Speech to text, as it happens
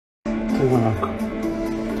Okay,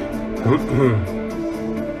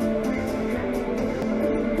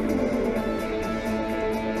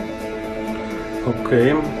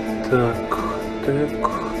 так.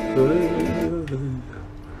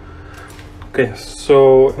 Okay,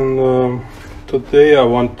 so today I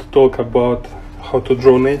want to talk about how to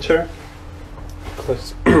draw nature,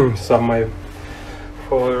 because some of my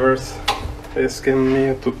followers asking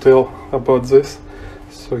me to tell about this.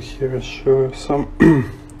 So here I show you some.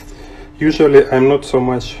 Usually I'm not so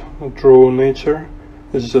much draw nature,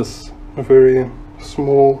 it's just a very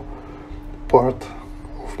small part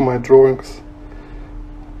of my drawings,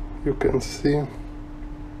 you can see.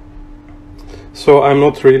 So I'm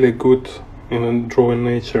not really good in drawing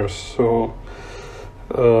nature, so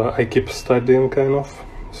I keep studying kind of.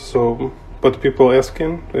 So but people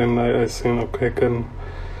asking, and I think okay, I can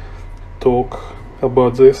talk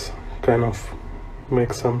about this, kind of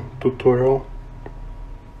make some tutorial.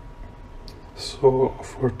 So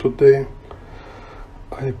for today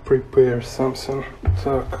I prepare something.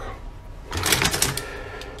 Так.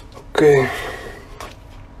 Okay,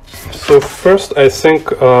 so first I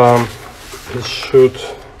think it should,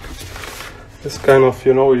 it's kind of,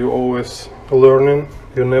 you know, you always learning,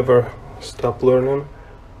 you never stop learning.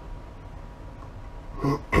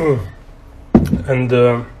 And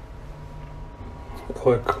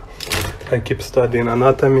like I keep studying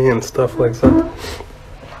anatomy and stuff like that,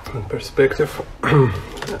 and perspective.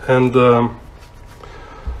 And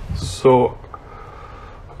so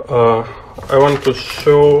I want to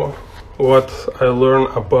show what I learned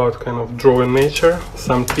about kind of drawing nature,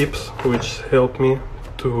 some tips which help me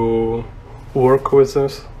to work with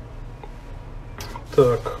this.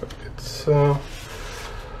 Так, it's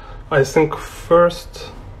I think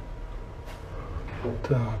first,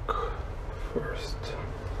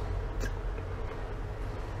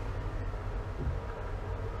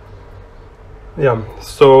 yeah,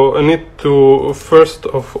 so I need to first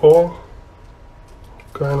of all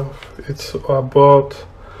kind of, it's about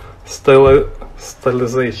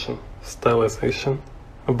stylization,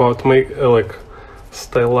 about make like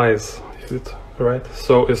stylize it, right?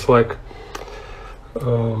 So it's like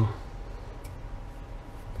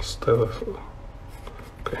stylize.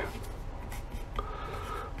 Okay,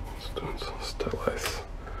 stylize.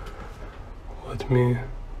 Let me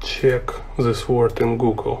check this word in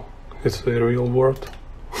Google. It's a real word.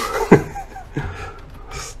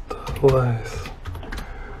 Stylize.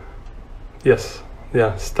 Yes,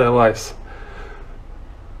 yeah, stylize.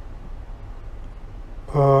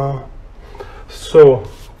 So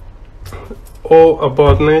all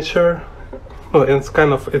about nature. Well, it's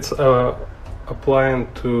kind of, it's applying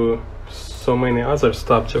to so many other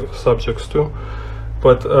subjects too.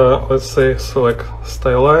 But let's say, so like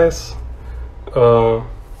stylize,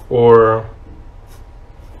 or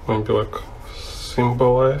maybe like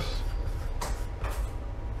symbolize,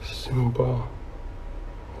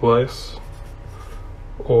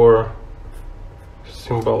 or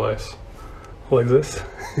symbolize, like this.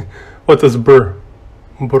 What is burr?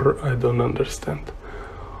 Burr, I don't understand.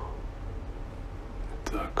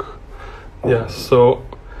 Так. Yeah, so,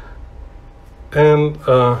 and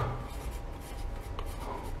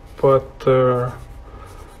paternalize.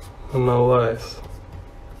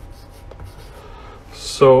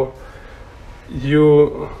 So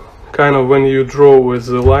you kind of, when you draw with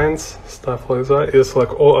the lines, stuff like that, it's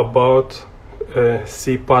like all about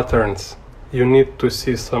see patterns. You need to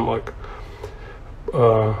see some like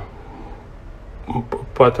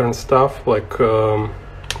pattern stuff, like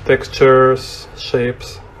textures,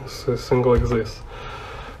 shapes, things like this.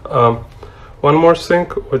 One more thing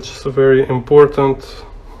which is very important,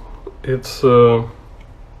 it's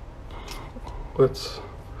let's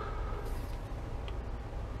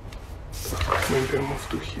maybe I move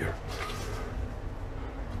to here.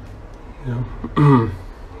 Yeah.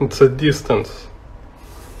 It's a distance.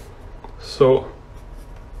 So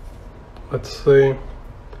let's say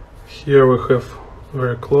here we have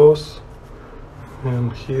very close,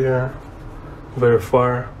 and here very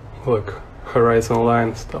far, like horizon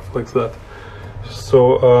line, stuff like that.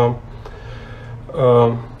 So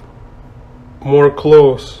more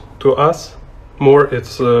close to us, more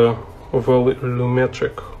it's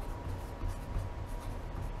volumetric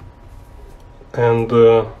and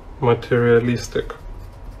materialistic.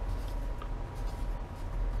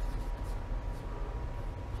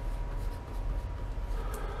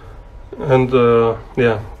 And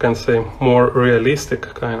yeah, can say more realistic,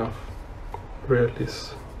 kind of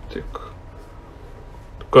realistic,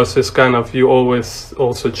 because it's kind of, you always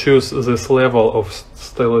also choose this level of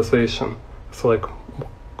stylization. It's like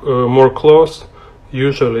more close,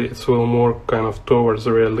 usually it will more kind of towards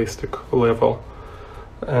the realistic level,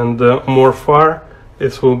 and more far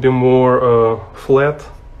it will be more flat,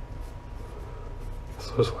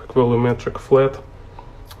 so it's like volumetric flat,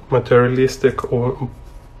 materialistic or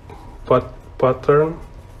pattern.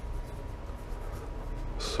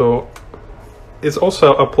 So it's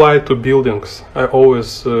also applied to buildings. I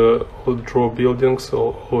always draw buildings,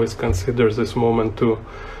 so always consider this moment too,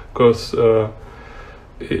 because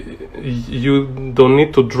you don't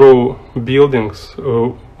need to draw buildings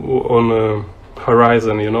on a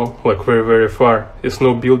horizon, you know, like very, very far. It's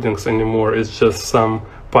no buildings anymore, it's just some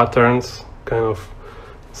patterns, kind of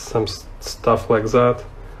some stuff like that.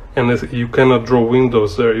 And you cannot draw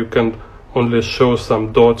windows there, you can only show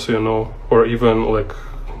some dots, you know, or even like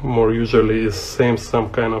more usually is some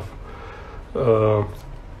kind of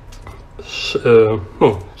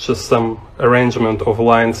no, just some arrangement of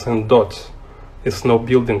lines and dots. It's no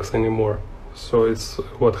buildings anymore, so it's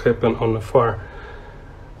what happened on the far.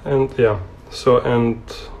 And yeah, so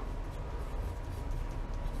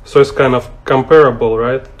it's kind of comparable,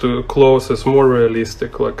 right? To close is more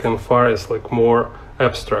realistic, like, and far is like more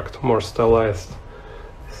abstract, more stylized.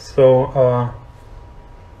 So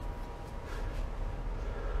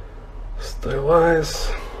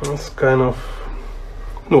stylize, it's kind of,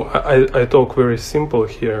 no, I talk very simple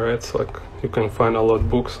here, right? It's like you can find a lot of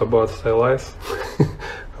books about stylize,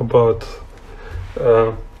 about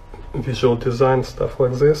visual design, stuff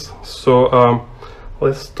like this. So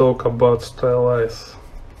let's talk about stylize,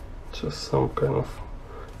 just some kind of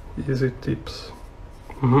easy tips.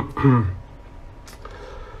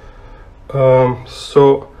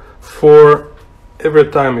 So for every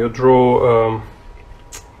time you draw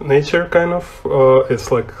nature, kind of,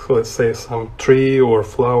 it's like, let's say, some tree or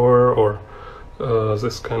flower or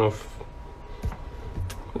this kind of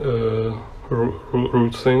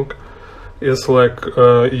root thing, is like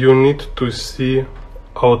you need to see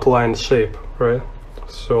outline shape, right?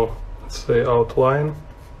 So let's say outline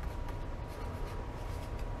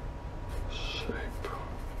shape,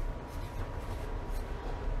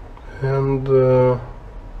 and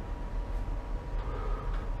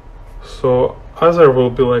so other will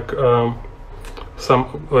be like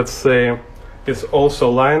some, let's say it's also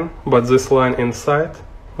line, but this line inside,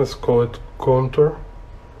 let's call it contour,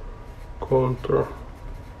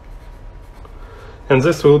 and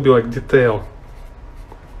this will be like detail.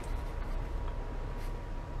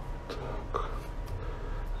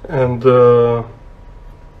 And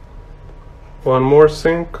one more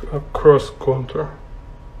thing, a cross contour,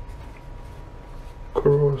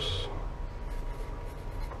 cross.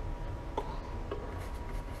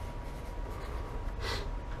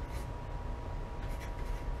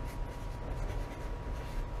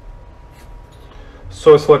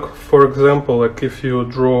 So it's like, for example, like if you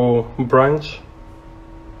draw branch,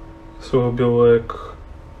 so it will be like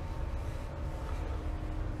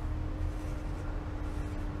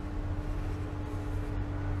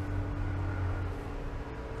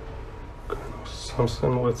kind of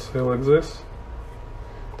something, let's say like this.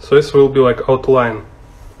 So this will be like outline.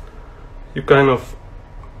 You kind of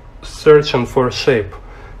searching for shape,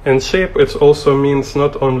 and shape, it also means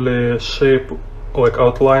not only shape like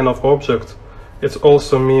outline of object, it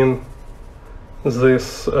also means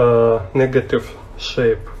this negative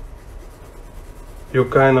shape. You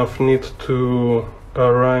kind of need to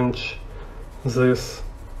arrange this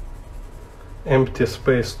empty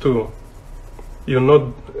space too. You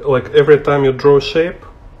not like every time you draw shape,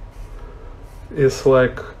 it's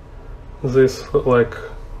like this, like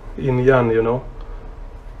yin yang, you know.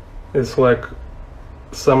 It's like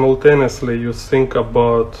simultaneously you think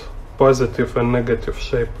about positive and negative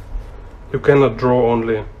shape. You cannot draw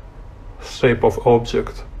only shape of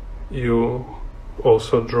object, you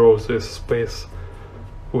also draw this space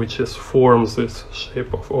which forms this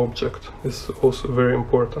shape of object. It's also very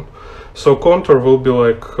important. So contour will be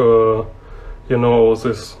like you know, all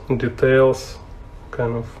these details,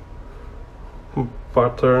 kind of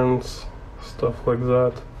patterns, stuff like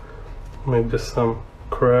that, maybe some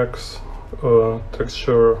cracks,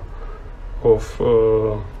 texture of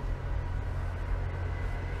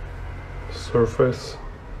surface.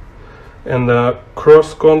 And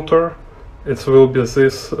cross contour, it will be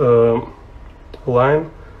this line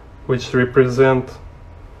which represent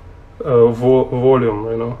volume,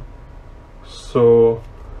 you know. So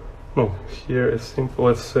no, here is simple.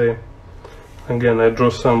 Let's say again I draw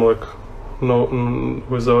some like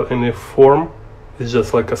without any form, it's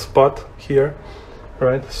just like a spot here,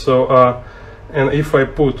 right? So and if I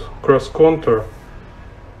put cross contour,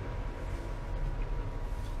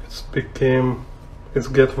 it's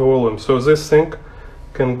get volume. So this thing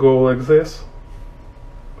can go like this,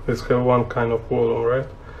 this have one kind of volume, right?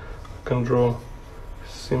 I can draw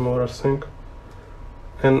similar thing,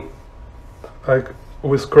 and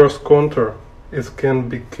with cross contour it can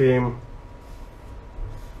become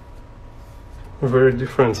very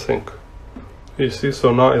different thing. You see,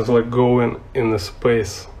 so now it's like going in the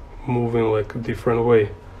space, moving like a different way.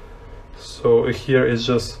 So here it's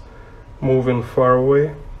just moving far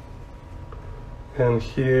away, and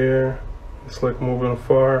here it's like moving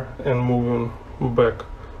far and moving back.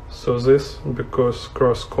 So this, because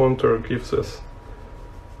cross contour gives us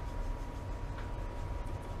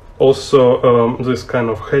also this kind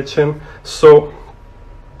of hatching. So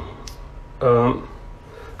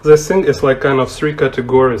this thing is like kind of three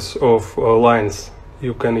categories of lines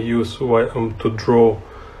you can use to draw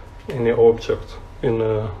any object in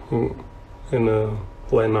a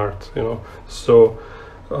line art, you know. So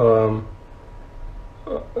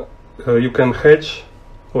you can hatch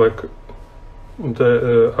like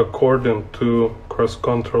according to cross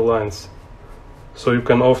contour lines. So you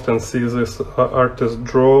can often see this artist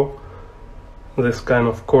draw this kind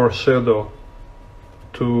of core shadow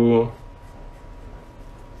to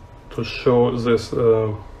show this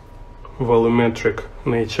volumetric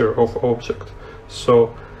nature of object.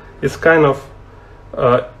 So it's kind of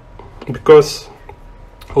because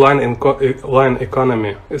line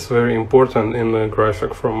economy is very important in the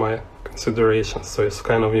graphic from my considerations. So it's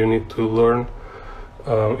kind of, you need to learn,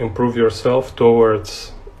 improve yourself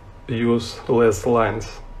towards use less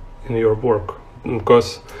lines in your work,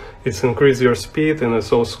 because it's increase your speed, and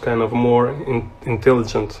it's also kind of more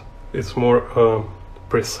intelligent. It's more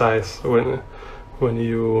precise when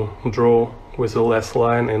you draw with a less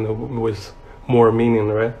line and with more meaning,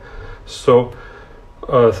 right? So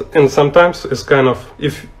and sometimes it's kind of,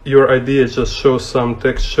 if your idea just shows some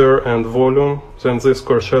texture and volume, then this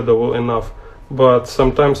core shadow will enough. But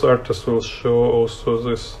sometimes artists will show also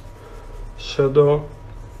this shadow,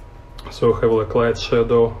 so have like light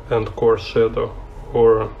shadow and core shadow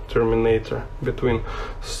or terminator between.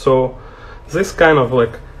 So this kind of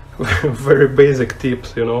like very basic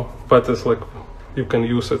tips, you know, but it's like you can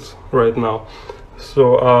use it right now.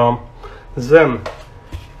 So then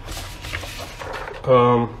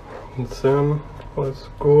let's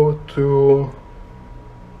go to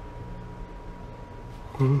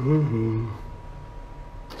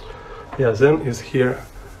yeah, then is here,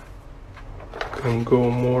 can go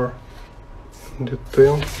more in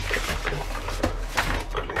detail.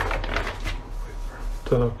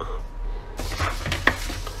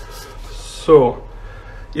 So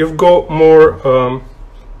if go more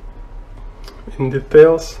in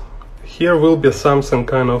details, here will be something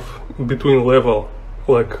kind of between level,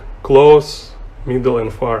 like close, middle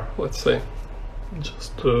and far, let's say.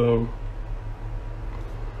 Just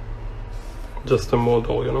a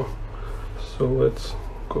model, you know. So let's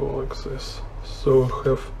go like this. So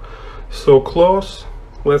have, so close,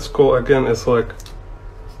 let's call again, it's like,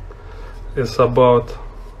 it's about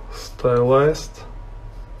stylized,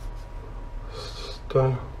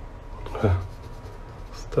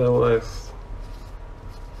 stylized.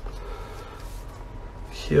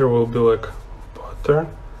 Here will be like pattern,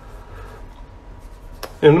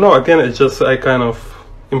 and no, again, it's just I kind of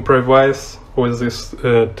improvise with these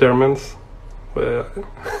terms.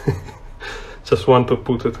 Just want to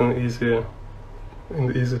put it in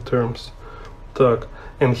easy terms. Так,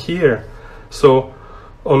 and here, so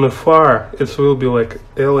on the far it will be like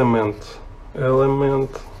element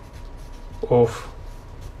of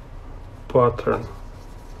pattern.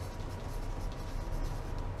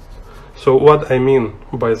 So what I mean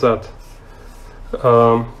by that,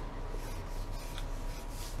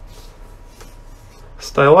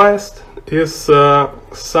 stylized is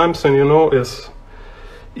something, you know, is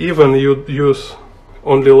even you use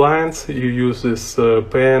only lines, you use this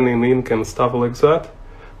pen and ink and stuff like that,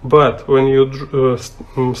 but when you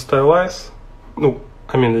stylize, no,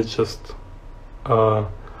 I mean, it's just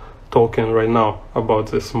talking right now about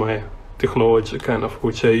this, my technology kind of,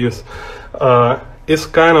 which I use, is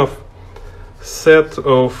kind of set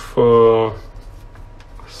of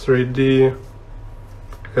 3D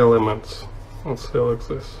elements. Let's say like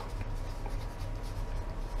this.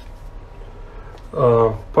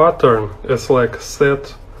 Pattern is like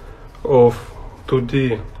set of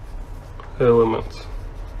 2D elements,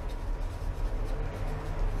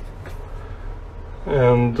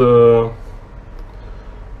 and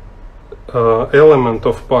element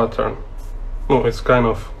of pattern, no, it's kind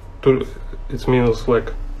of it means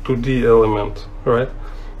like 2D element, right?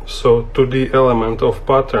 So 2D element of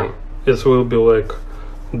pattern, it will be like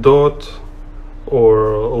dot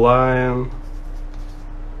or line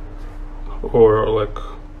or like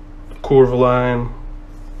curve line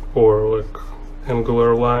or like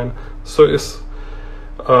angular line. So it's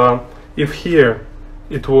if here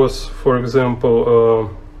it was, for example,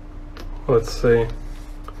 let's say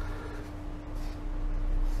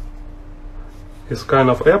it's kind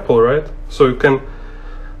of apple, right? So you can,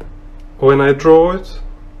 when I draw it,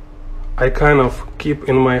 I kind of keep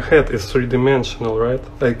in my head it's three-dimensional, right?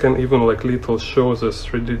 I can even like little show this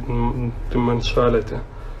three-dimensionality.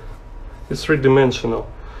 It's three-dimensional,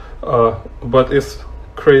 but it's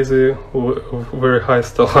crazy, very high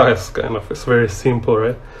stylized kind of. It's very simple,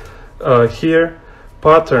 right? Here,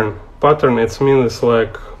 pattern. It means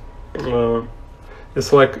like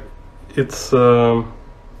it's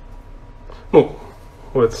no,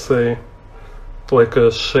 let's say like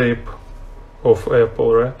a shape of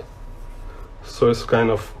apple, right? So it's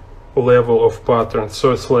kind of level of pattern.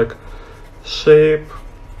 So it's like shape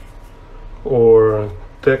or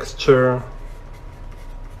texture.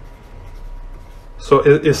 So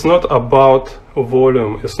it's not about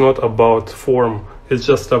volume, it's not about form, it's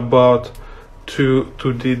just about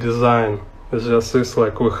 2D design. It's just this,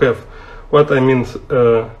 like we have, what I mean,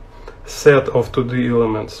 set of 2D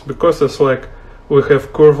elements, because it's like we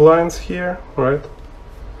have curve lines here, right?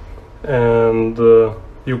 And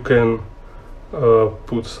you can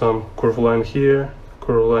put some curve line here,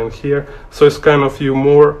 curve line here. So it's kind of, you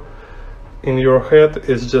more in your head,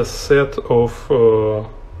 it's just set of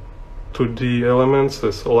 2D elements,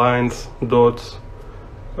 as lines, dots.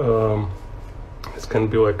 It can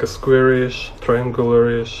be like a squarish,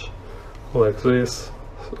 triangularish, like this,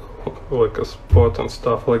 like a spot and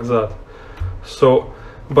stuff like that. So,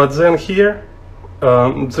 but then here,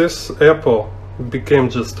 this apple became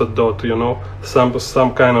just a dot, you know, some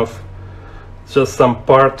kind of, just some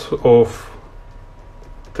part of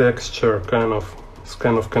texture, kind of. It's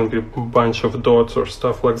kind of can be a bunch of dots or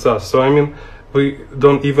stuff like that. So I mean, we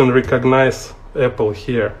don't even recognize apple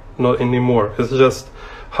here, not anymore. It's just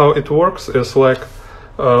how it works is like,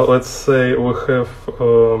 let's say we have,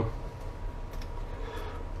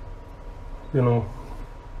 you know,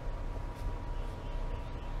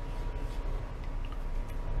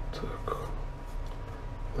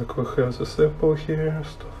 like we have this apple here,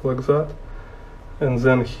 stuff like that, and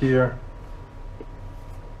then here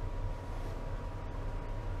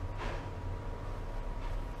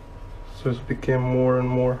so it became more and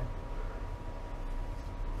more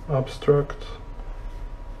abstract.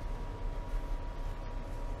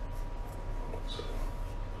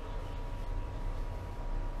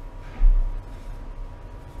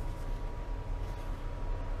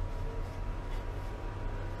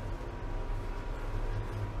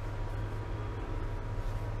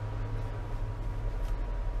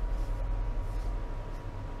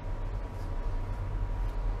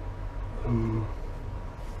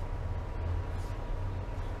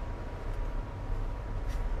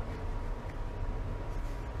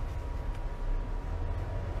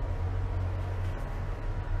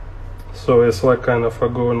 So it's like kind of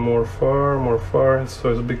going more far,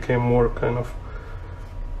 so it became more kind of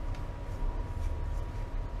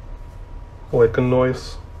like a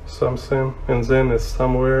noise, something, and then it's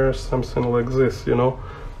somewhere something like this, you know.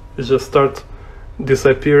 It just start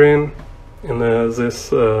disappearing in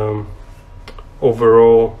this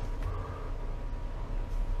overall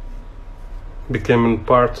becoming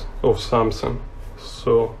part of something.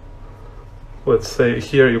 So let's say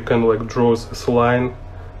here you can like draw this line.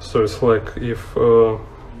 So it's like if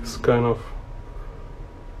it's kind of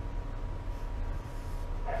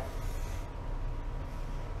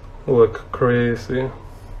like crazy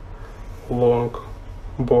long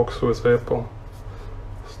box with apple,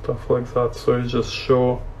 stuff like that. So you just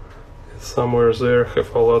show it somewhere there,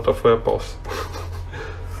 have a lot of apples.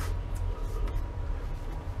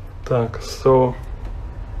 Так, so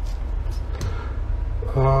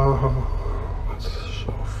let's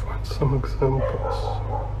find some examples.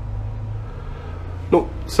 No,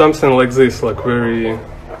 something like this, like very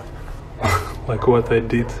like what I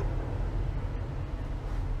did.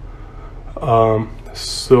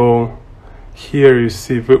 So here you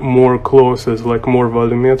see more close is like more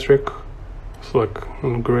volumetric. It's like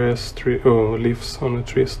grass, tree, leaves on a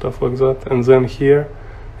tree, stuff like that. And then here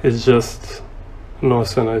it's just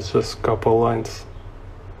nothing, it's just a couple lines.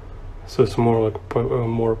 So it's more like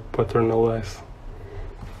more paternalized.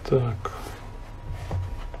 Так.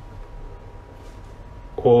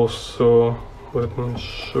 Also, let me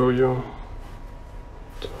show you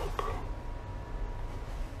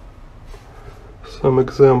some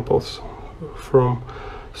examples from.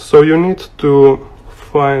 So you need to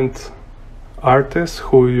find artists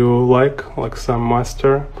who you like some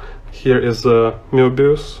master. Here is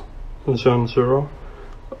Möbius, John Gero,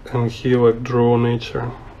 and he like draw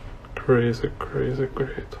nature. crazy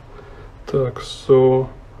great. Так, so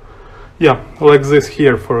yeah, like this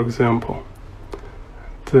here, for example.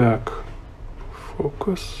 Так,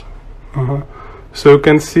 focus. So you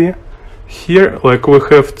can see here, like we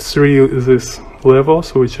have three these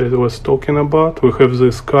levels which I was talking about. We have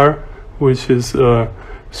this car which is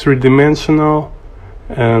three-dimensional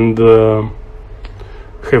and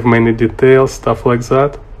have many details, stuff like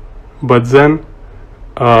that. But then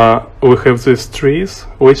we have these trees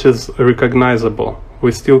which is recognizable.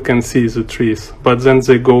 We still can see the trees, but then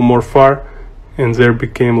they go more far and they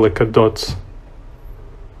became like a dots.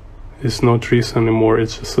 It's no trees anymore,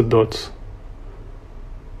 it's just a dots.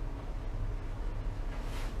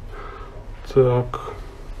 Так,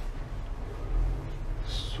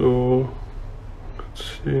 so let's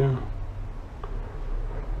see.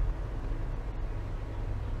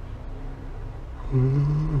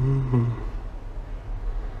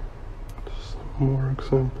 Some more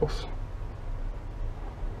examples.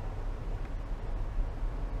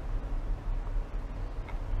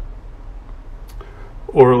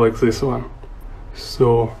 Or like this one.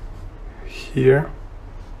 So here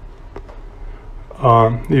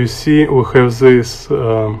you see we have this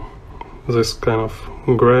this kind of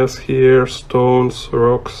grass here, stones,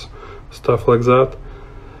 rocks, stuff like that.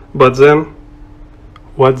 But then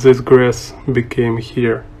what this grass became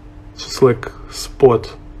here, just like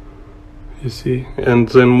spot, you see. And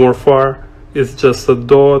then more far it's just the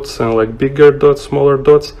dots and like bigger dots, smaller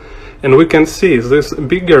dots. And we can see this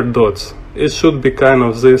bigger dots, it should be kind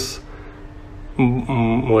of this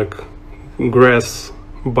like grass,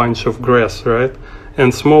 bunch of grass, right?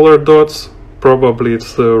 And smaller dots, probably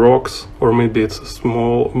it's rocks, or maybe it's a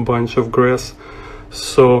small bunch of grass.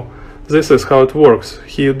 So this is how it works.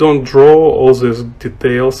 You don't draw all these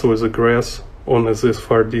details with the grass on this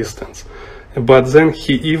far distance, but then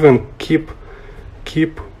he even keep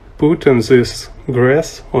putting this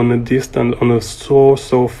grass on a distance, on a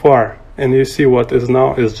so far. And you see what is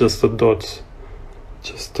now is just the dots,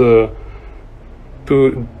 just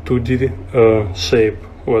 2D shape,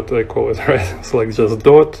 what I call it, right? It's like just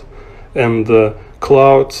dot. And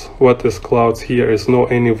clouds, what is clouds here is no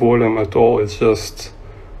any volume at all, it's just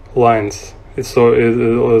lines. So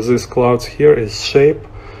this clouds here is shape,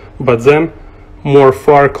 but then more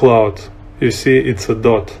far cloud, you see it's a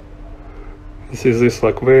dot. This is this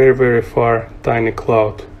like very far tiny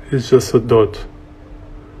cloud, it's just a dot.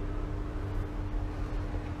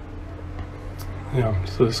 Yeah,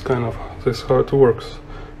 so it's kind of this how it works.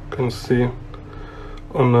 You can see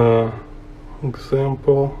on a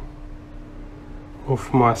example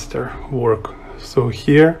of master work. So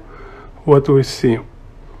here what we see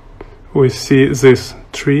this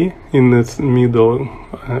tree in its middle,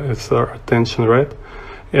 it's our attention, right?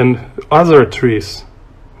 And other trees,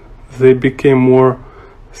 they became more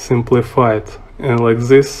simplified and like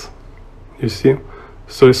this, you see.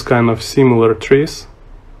 So it's kind of similar trees,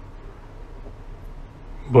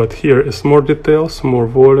 but here is more details, more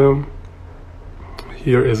volume.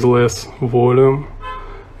 Here is less volume.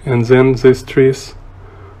 And then these trees,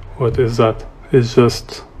 what is that? It's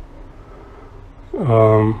just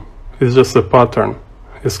a pattern.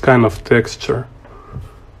 It's kind of texture.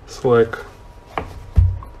 It's like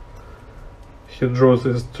he draws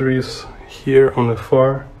these trees here on the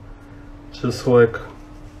far, just like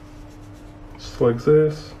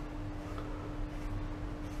this.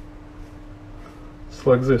 It's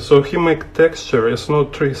like this. So he make texture. It's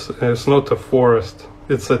not trees. It's not a forest.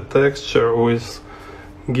 It's a texture which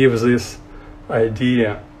gives this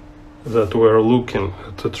idea that we're looking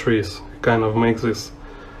at the trees. It kind of makes this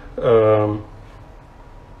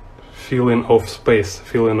feeling of space,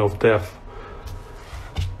 feeling of depth.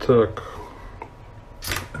 Так.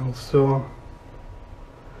 Also,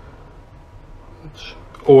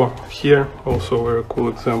 here also very cool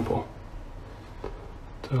example.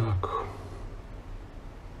 Так.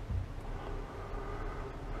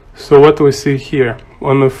 So what we see here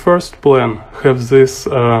on the first plan have this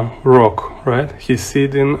rock, right? He's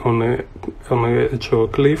sitting on the edge of a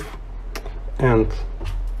cliff, and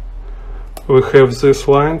we have these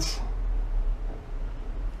lines.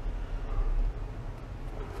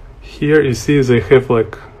 Here you see they have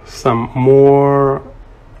like some more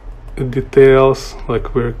details,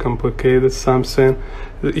 like very complicated something.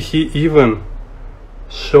 He even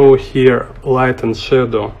show here light and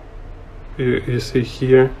shadow. You see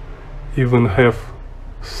here even have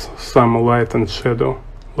some light and shadow,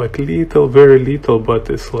 like little, very little, but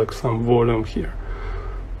it's like some volume here.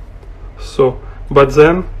 So, but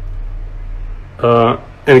then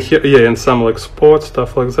and here, yeah, and some like spots,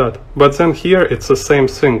 stuff like that. But then here it's the same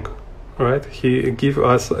thing, right? He give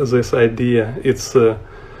us this idea. It's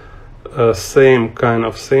same kind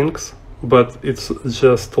of things, but it's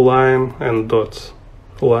just line and dots,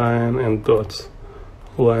 line and dots,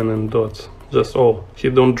 line and dots, just all. He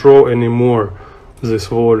don't draw anymore this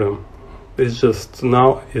volume. It's just,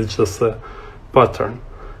 now it's just a pattern.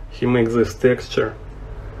 He makes this texture,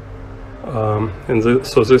 and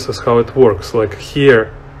so this is how it works. Like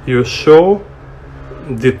here you show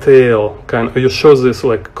detail, you show this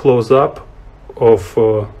like close up of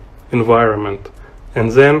environment,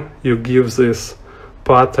 and then you give this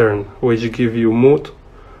pattern which give you mood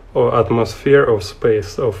or atmosphere of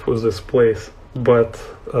space of this place. But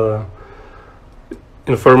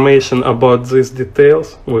information about these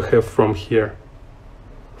details we have from here.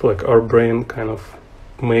 Like our brain kind of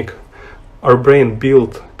our brain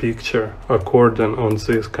build picture according on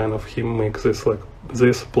this kind of, he makes this like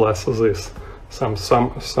this plus this, some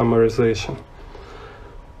summarization.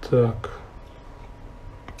 Так.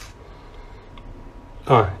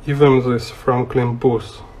 Even this Franklin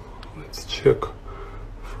Booth. Let's check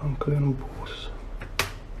Franklin Booth.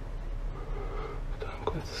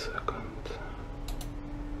 Так, wait a second.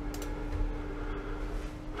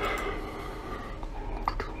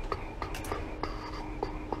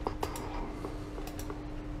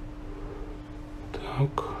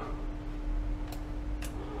 Так.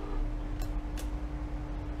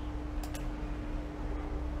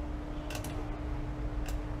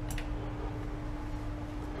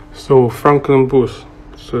 So Franklin Booth,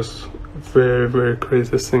 this very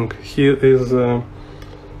crazy thing. He is an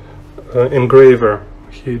engraver.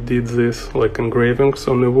 He did this like engravings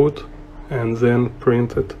on the wood and then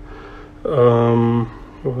printed,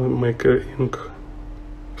 make ink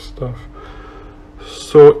stuff.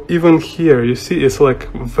 So even here you see it's like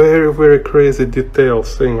very crazy detail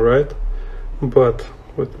thing, right? But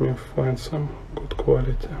let me find some good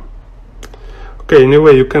quality. Okay,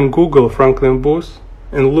 anyway, you can Google Franklin Booth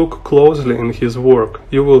and look closely in his work.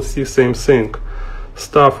 You will see same thing.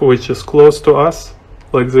 Stuff which is close to us,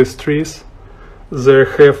 like these trees, they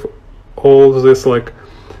have all this like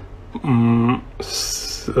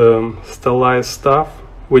stylized stuff,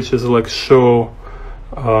 which is like show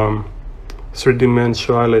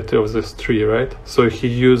three-dimensionality of this tree, right? So he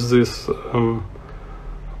used this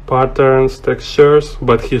patterns, textures,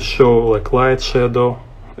 but he show like light, shadow,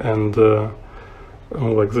 and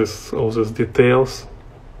like this, all these details.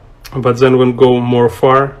 But then when go more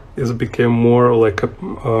far, it became more like a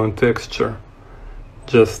texture,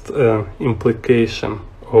 just implication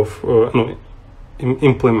of no,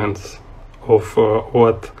 implements of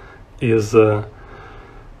what is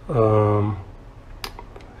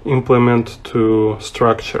implement to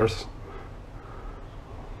structures.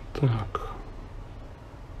 Так.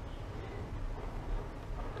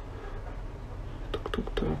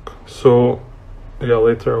 So yeah,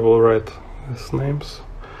 later I will write these names.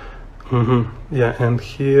 Yeah, and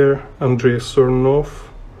here Andrei Surnov,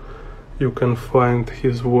 you can find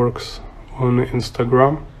his works on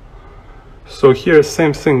Instagram. So here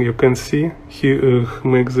same thing, you can see he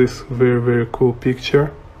makes this very cool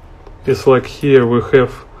picture. It's like here we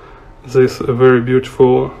have this very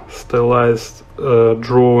beautiful stylized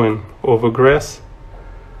drawing of a grass.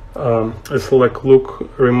 It's like, look,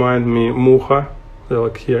 remind me Mucha.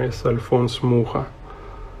 Like here is Alphonse Mucha,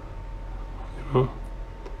 you know.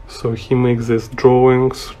 So he makes these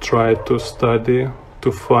drawings, try to study,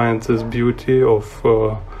 to find this beauty of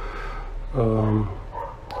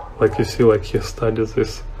like you see, like he studies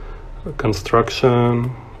this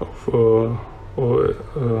construction of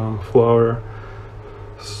flower.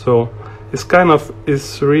 So it's kind of,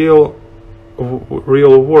 it's real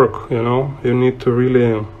work, you know. You need to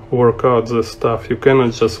really work out this stuff. You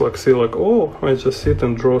cannot just like see like, oh, I just sit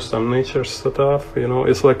and draw some nature stuff, you know.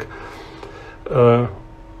 It's like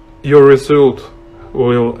your result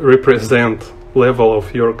will represent level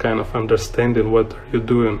of your kind of understanding what are you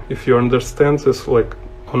doing. If you understand this like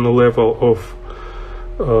on the level of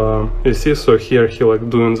you see, so here he like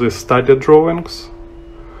doing this study drawings,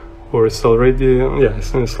 or it's already, yeah, I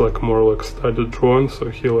think it's like more like study drawing. So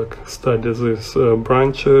he like studies these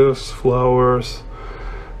branches, flowers,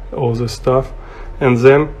 all this stuff, and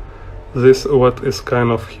then this what is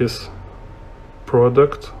kind of his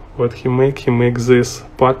product, what he makes these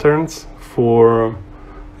patterns for,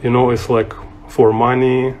 you know, it's like for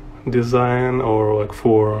money design, or like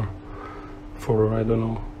for I don't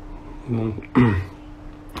know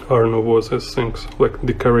I don't know what these things, like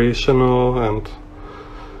decorational and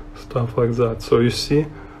stuff like that. So you see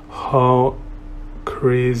how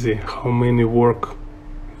crazy, how many work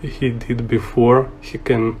he did before he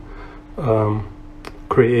can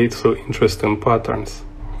create so interesting patterns.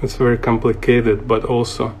 It's very complicated, but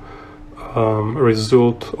also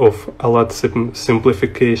result of a lot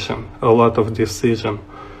simplification, a lot of decision.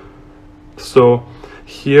 So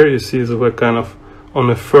here you see the kind of on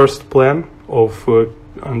the first plan of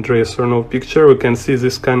Andrei Sernov picture, we can see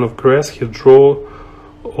this kind of grass he drew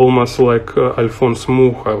almost like Alphonse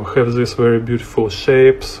Mucha. We have these very beautiful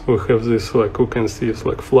shapes, we have this, like we can see it's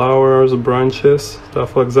like flowers, branches,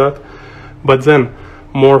 stuff like that. But then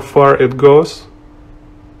more far it goes,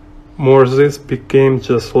 more this became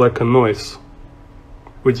just like a noise.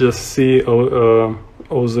 We just see all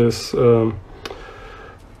this like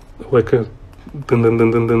a dun dun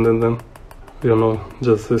dun dun dun dun dun, you know,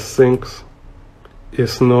 just these things.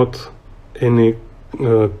 Is not any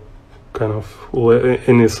kind of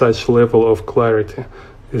any such level of clarity.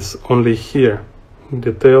 It's only here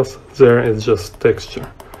details, there it's just texture,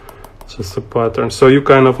 just a pattern. So you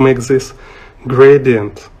kind of make this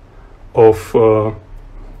gradient of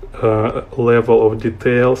level of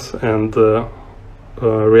details and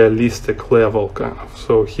realistic level kind of.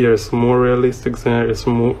 So here is more realistic, there is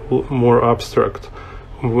more abstract.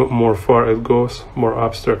 More far it goes, more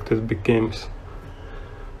abstract it becomes.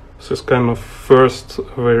 So it's kind of first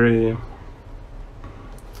very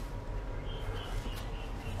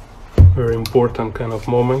important kind of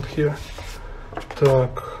moment here.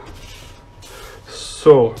 Так.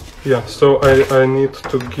 So yeah, so I need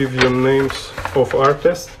to give you names of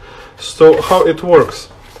artists. So how it works,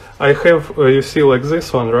 I have you see like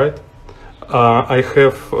this one, right? I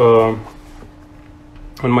have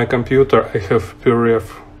on my computer I have puref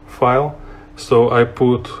file, so I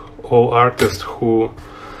put all artists who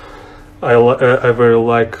I very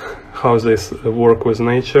like how they work with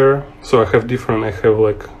nature. So I have different, I have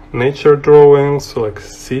like nature drawings, like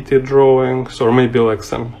city drawings, or maybe like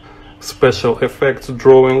some special effects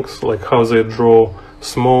drawings, like how they draw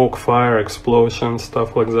smoke, fire, explosion,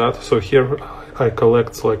 stuff like that. So here I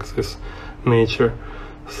collect like this nature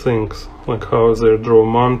things, like how they draw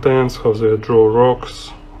mountains, how they draw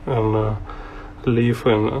rocks and leaf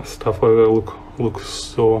and stuff like that. Looks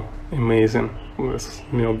so amazing with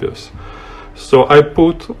Möbius. So I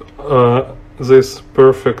put these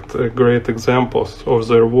perfect great examples of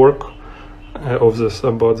their work of this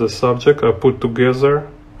about the subject I put together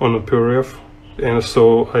on a puref, and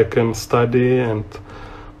so I can study and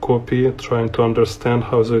copy, trying to understand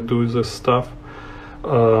how they do this stuff.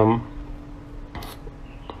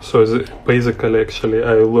 So basically actually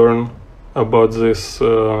I learn about this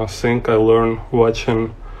thing I learn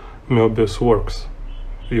watching Möbius works.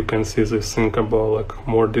 You can see this thing about like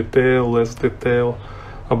more detail, less detail,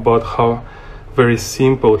 about how very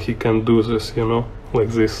simple he can do this, you know, like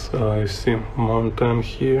this. You see mountain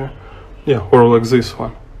here, yeah, or like this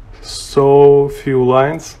one. So few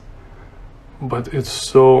lines, but it's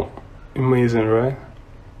so amazing, right?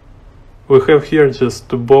 We have here just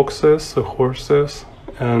the boxes, the horses,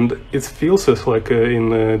 and it feels as like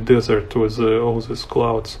in a desert with all these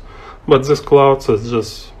clouds, but these clouds are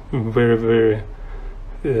just very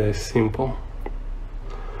simple.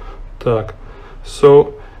 Так.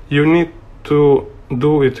 So you need to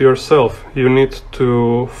do it yourself. You need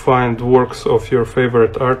to find works of your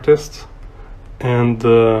favorite artists and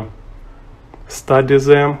study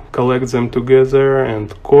them, collect them together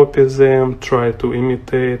and copy them, try to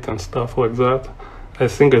imitate and stuff like that. I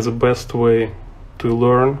think it's the best way to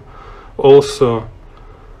learn. Also,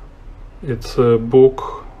 it's a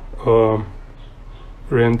book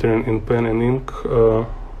rendering in pen and ink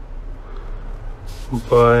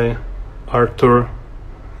by Arthur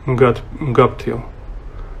Guptill.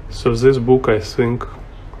 So this book I think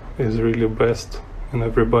is really best, and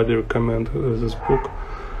everybody recommend this book.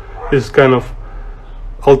 It's kind of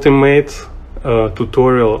ultimate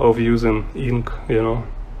tutorial of using ink, you know.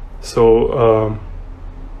 So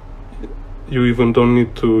you even don't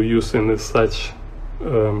need to use in such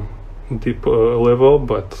deep level,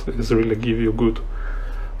 but it's really give you good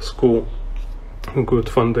school, good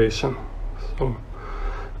foundation. So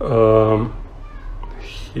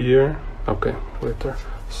here, okay, later.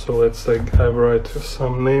 So let's say I write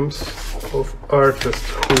some names of artists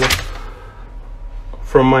who,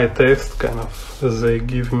 from my taste, kind of, they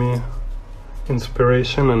give me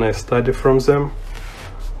inspiration and I study from them.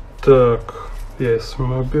 Так, yes,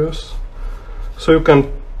 Möbius. So you can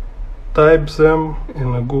type them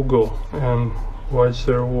in Google and watch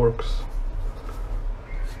their works.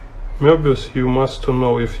 Möbius, you must to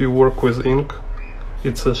know, if you work with ink,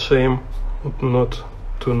 it's a shame not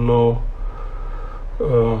to know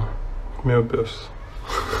Möbius.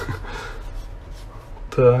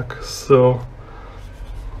 Так, so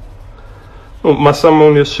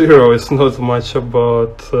Masamune Yoshiro is not much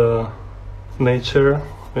about nature.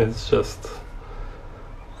 It's just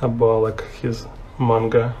about like his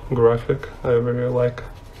manga graphic. I really like.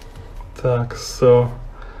 Так, so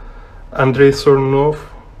Andrei Surnov,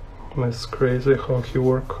 it's crazy how he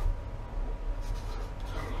work.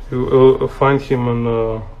 You find him on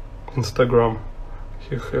Instagram.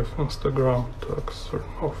 He have Instagram. Так,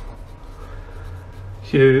 Surnov.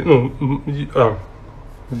 He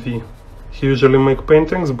usually make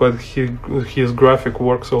paintings, but his graphic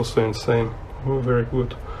works also insane. Very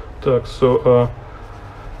good. Так, so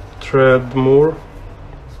Tread Moore,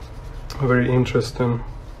 very interesting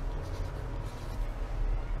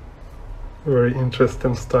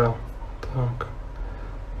style. Так,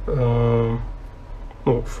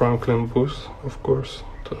 Franklin Booth, of course.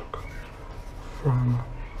 Так,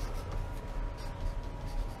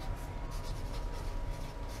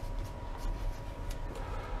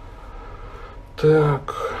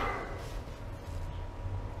 Так.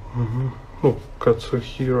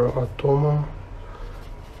 Katsuhiro Otomo.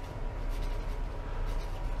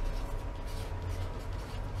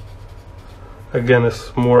 Again,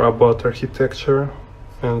 it's more about architecture.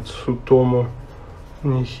 And Tsutomu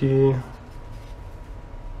Nihi.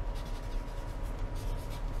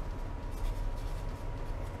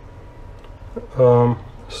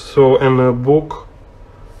 So in a book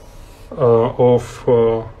of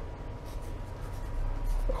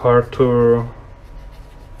Arthur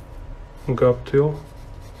Gaptil.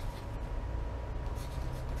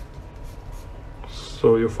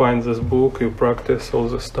 So you find this book, you practice all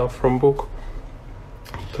the stuff from book.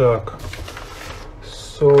 Так.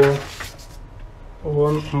 So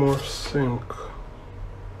one more thing.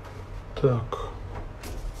 Так.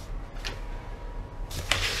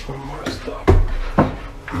 Some more stuff.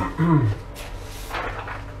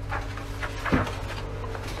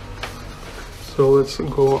 So let's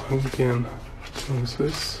go again to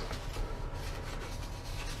this.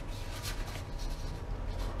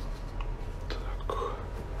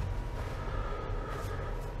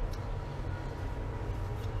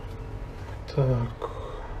 Так.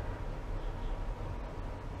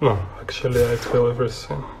 No, actually I tell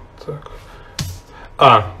everything. Так.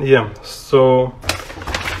 Yeah, so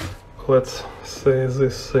let's say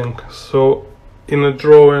this thing. So in a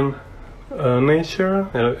drawing nature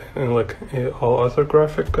and like all other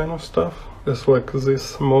graphic kind of stuff, it's like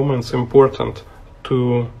this moment's important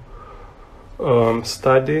to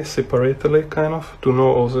study separately, kind of, to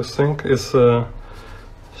know all this thing. Is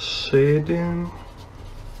shading.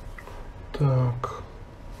 Так,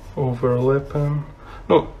 overlapping.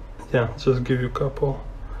 No, yeah, just give you a couple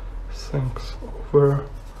things.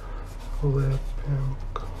 Overlapping.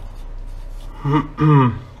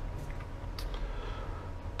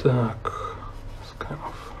 Так, it's kind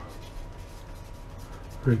of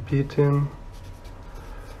repeating.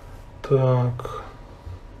 Так,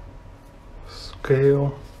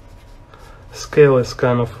 scale. Scale is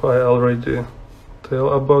kind of, I already tell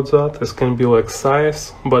about that. It can be like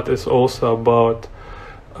size, but it's also about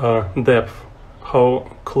depth, how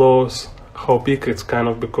close, how big it's kind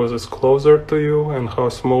of because it's closer to you, and how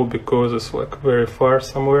small because it's like very far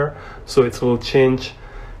somewhere, so it will change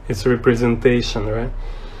its representation, right?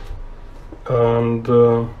 And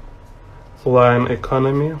line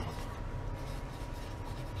economy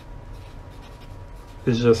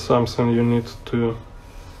is just something you need to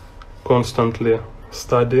constantly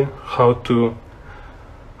study, how to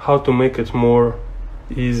make it more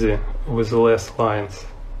easy with less lines.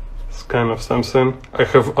 It's kind of something I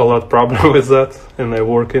have a lot problem with that, and I'm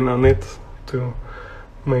working on it to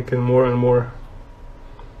make it more and more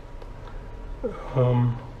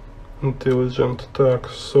intelligent. Так,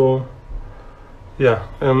 so yeah,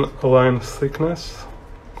 and line thickness.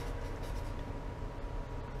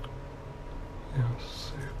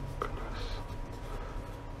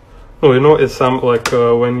 No, you know, it's some like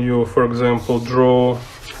when you, for example, draw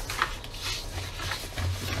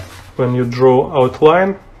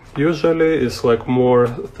outline, usually it's like more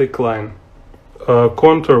thick line.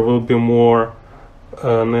 Contour will be more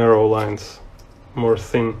narrow lines, more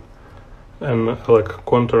thin, and like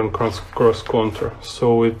contour and cross contour.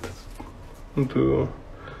 So we do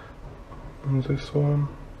this one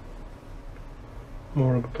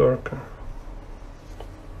more darker.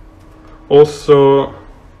 Also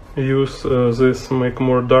use this, make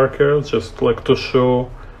more darker, just like to show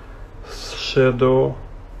shadow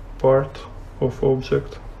part of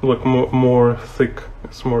object, like more thick.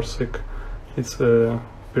 It's more thick. It's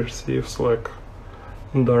perceives like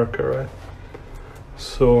darker, right?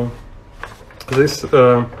 So this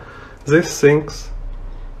these things,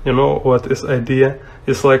 you know what is idea?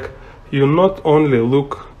 It's like you not only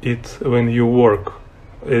look it when you work,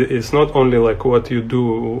 It's not only like what you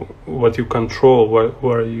do, what you control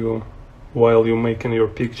while you're making your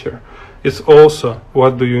picture. It's also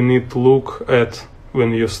what do you need to look at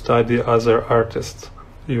when you study other artists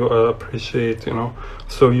you appreciate, you know.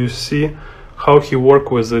 So you see how he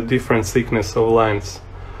work with the different thickness of lines,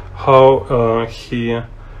 how he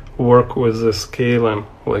work with the scaling,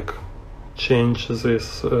 like change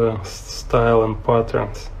this style and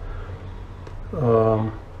patterns.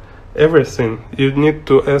 Everything. You need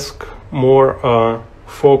to ask more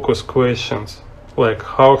focused questions, like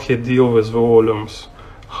how he deal with volumes,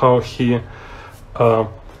 how he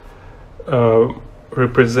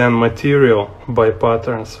represent material by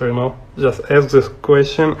patterns, you know. Just ask this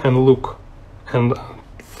question and look and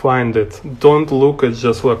find it. Don't look at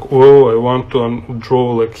just like, oh, I want to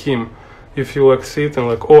draw like him. If you like sit and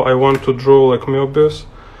like, oh, I want to draw like Möbius,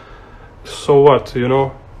 so what, you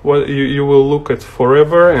know? What you will look at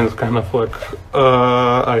forever, and it's kind of like,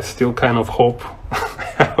 I still kind of hope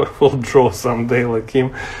I will draw someday like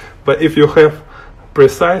him. But if you have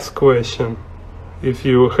precise question, if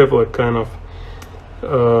you have like kind of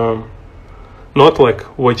not like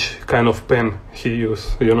which kind of pen he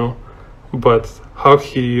used, you know, but how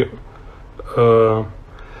he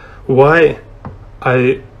why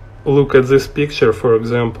I look at this picture, for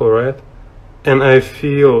example, right, and I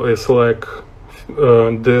feel it's like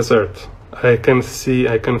desert. I can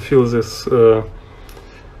feel this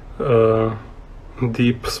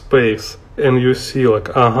deep space, and you see like,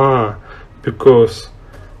 because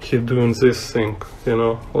he doing this thing, you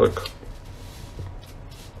know, like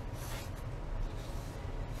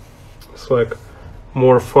it's like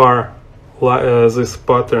more far these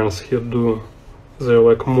patterns he do, they're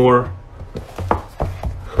like more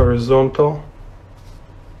horizontal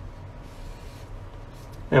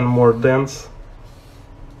and more dense,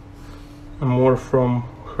 and more from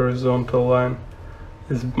horizontal line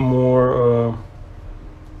is more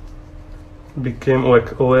became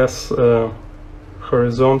like less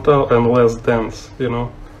horizontal and less dense, you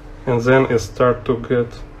know, and then it start to get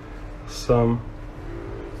some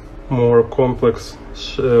more complex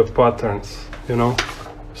patterns, you know.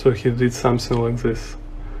 So he did something like this.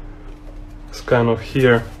 It's kind of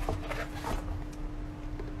here.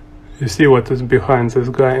 You see what is behind this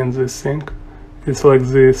guy and this thing? It's like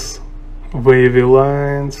this wavy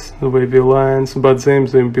lines, but then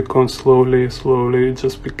they become slowly, it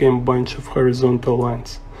just became a bunch of horizontal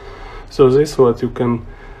lines. So this is what you can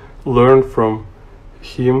learn from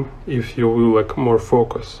him if you will like more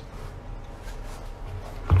focus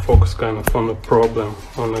kind of on a problem,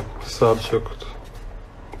 on a subject.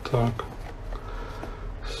 Так.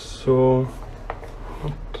 So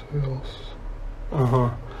what else?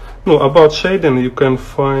 No, about shading you can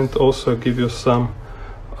find, also give you some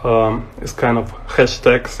it's kind of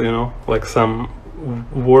hashtags, you know, like some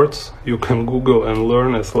words you can Google and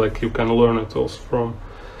learn. It's like you can learn it also from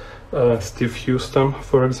Steve Houston,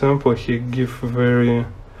 for example. He give very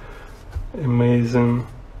amazing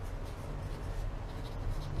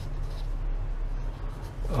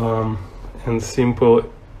and simple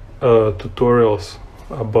tutorials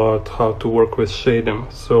about how to work with shading.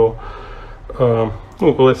 So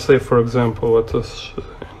let's say, for example, what is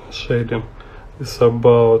shading? It's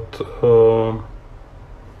about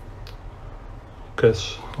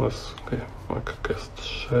cast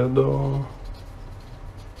shadow,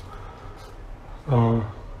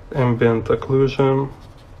 ambient occlusion,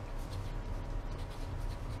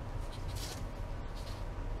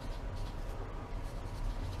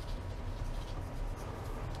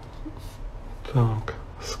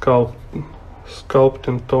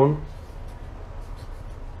 sculpting tone,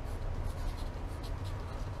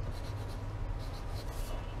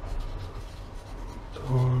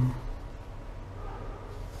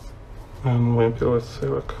 and maybe let's say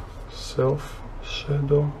like self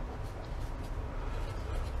shadow,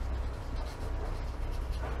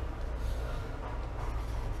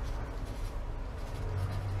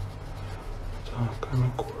 kind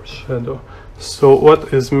of core shadow. So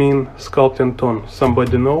what is mean sculpting tone?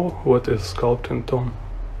 Somebody know what is sculpting tone?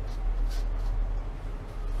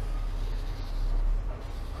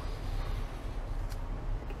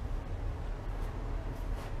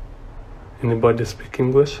 Anybody speak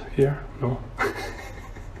English here? No?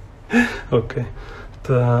 Okay.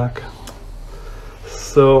 Так.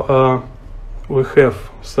 So we have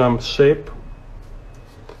some shape,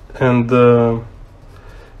 and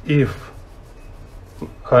if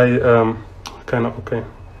I kind of, okay,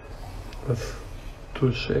 let's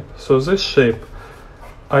do shape. So this shape,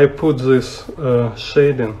 I put this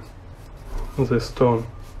shading, this tone,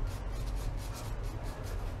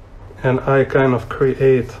 and I kind of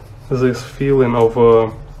create this feeling of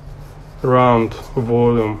a round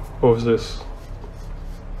volume of this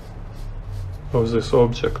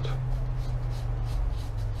object.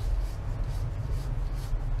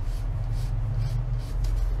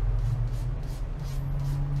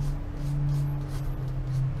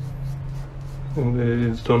 And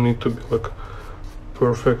it don't need to be like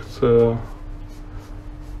perfect, but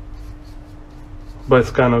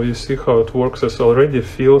it's kind of, you see how it works, it already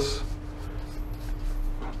feels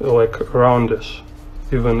like roundish,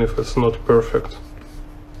 even if it's not perfect.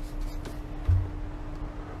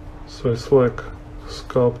 So it's like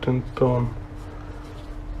sculpting tone.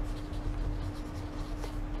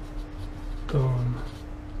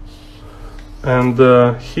 And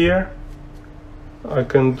here I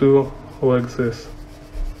can do like this.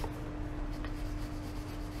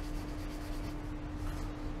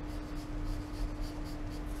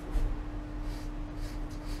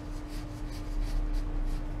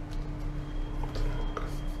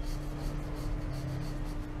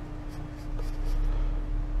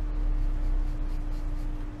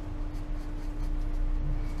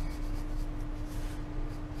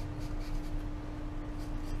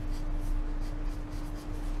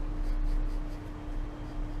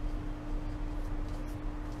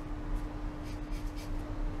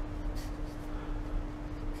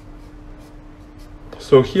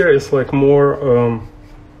 So here is like more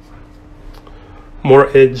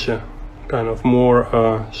edgy, kind of more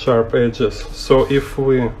sharp edges. So if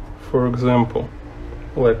we, for example,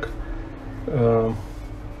 like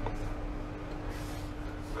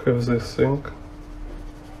have this thing,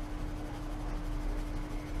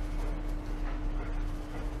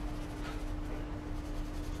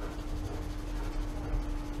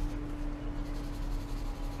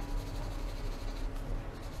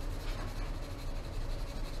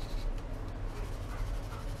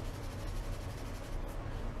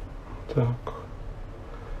 так.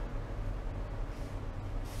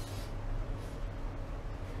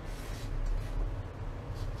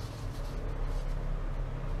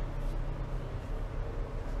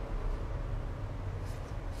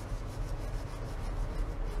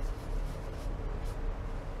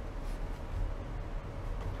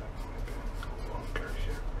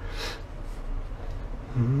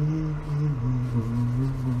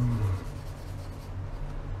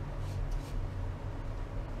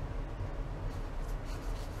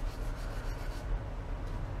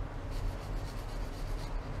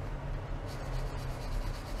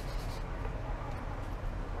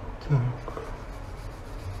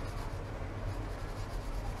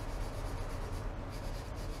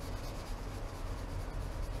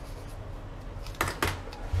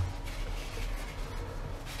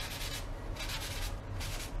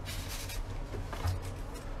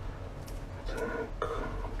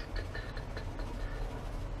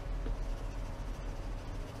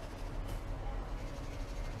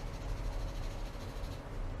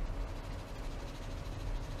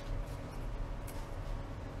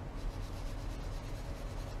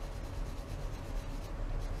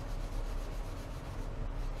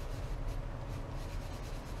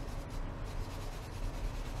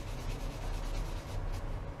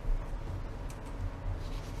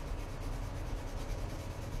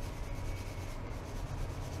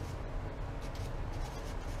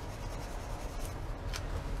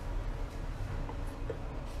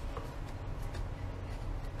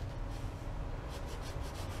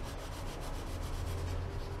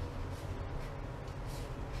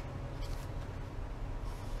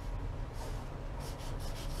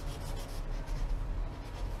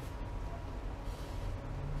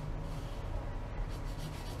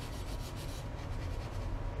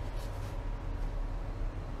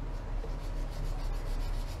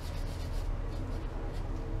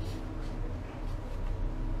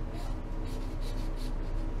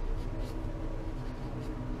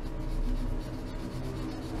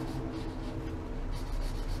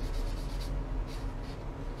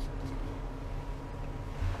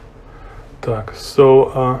 Так,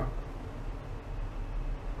 so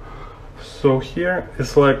here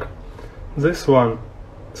it's like this one,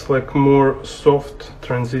 it's like more soft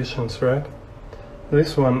transitions, right?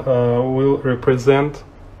 This one will represent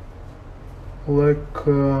like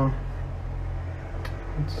let's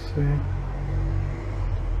see,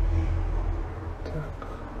 так.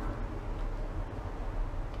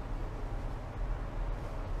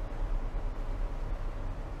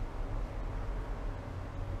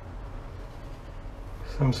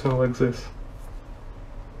 Something like this.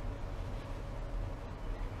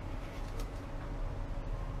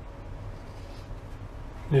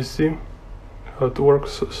 You see how it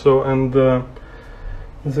works? So, and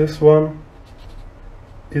this one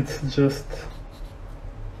it's just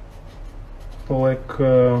like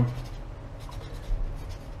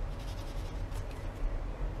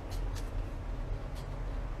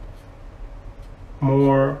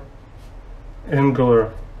more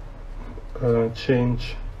angular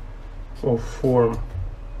change of form.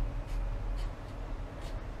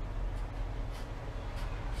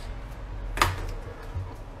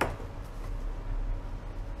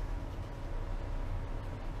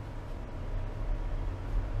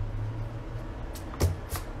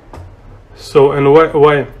 So, and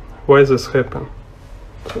why this happen?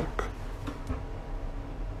 Так.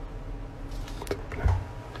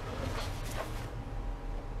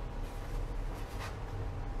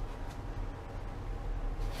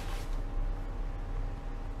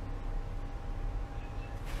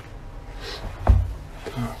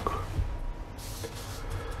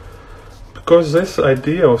 Because this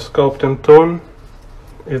idea of sculpting tone,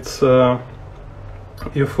 it's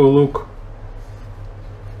if we look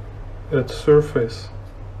at surface,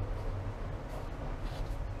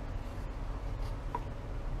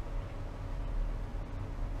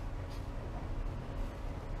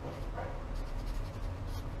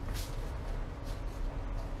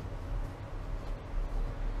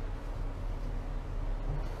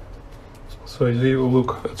 so you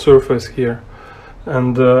look at surface here,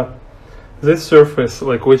 and this surface,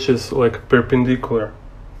 like, which is like perpendicular,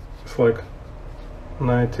 it's like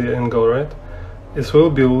 90 angle, right? It will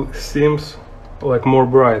be seems like more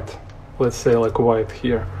bright, let's say like white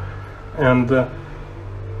here, and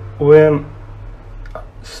when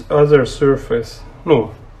other surface,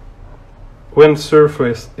 no, when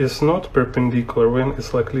surface is not perpendicular, when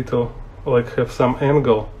it's like little, like have some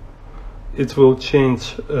angle, it will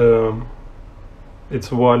change its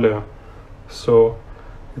value, so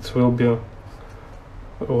it will be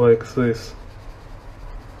like this.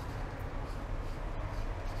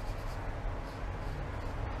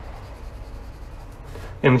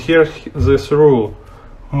 And here this rule,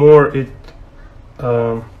 more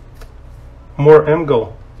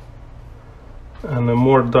angle and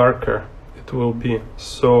more darker it will be.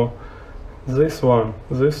 So this one,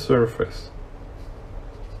 this surface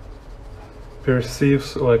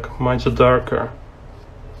perceives like much darker,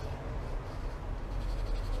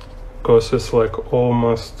 because it's like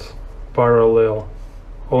almost parallel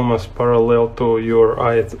to your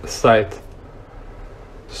eyesight.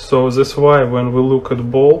 So that's why when we look at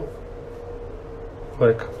ball,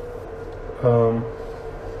 like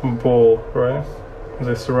ball, right,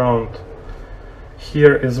 this round,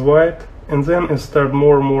 here is white, and then it start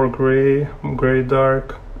more and more gray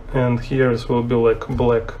dark, and here it will be like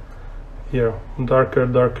black here, darker,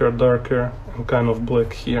 and kind of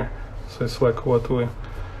black here. So it's like what we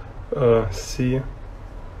see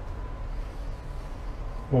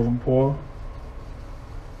of ball.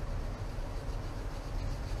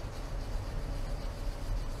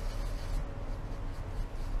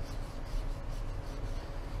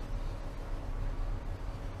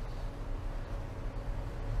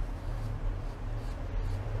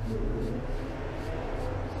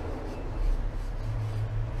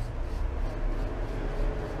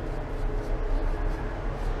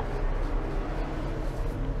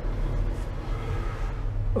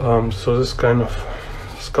 So this kind of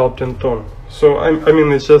sculpting tone. So I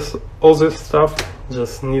mean, it's just all this stuff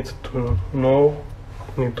just need to know,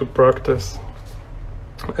 need to practice,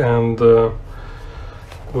 and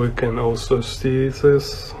we can also see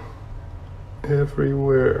this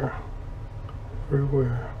everywhere.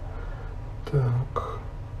 Так.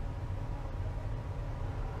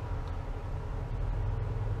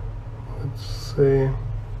 Let's see.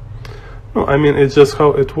 No, I mean, it's just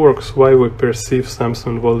how it works, why we perceive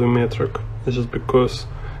something volumetric. It's just because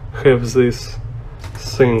have this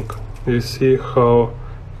thing. You see how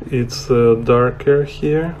it's darker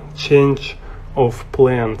here? Change of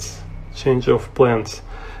plans.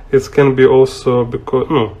 It can be also because,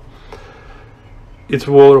 no, it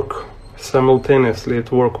work simultaneously, it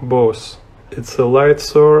work both. It's a light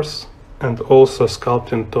source and also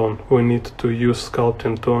sculpting tone. We need to use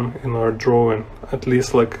sculpting tone in our drawing, at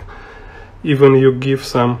least like, even you give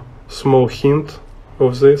some small hint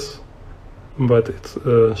of this, but it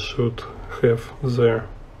should have there,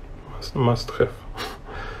 must have.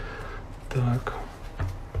 Так.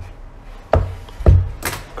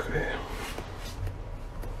 Okay.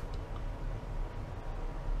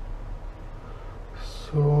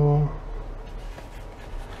 So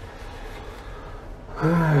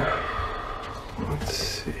let's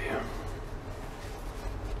see.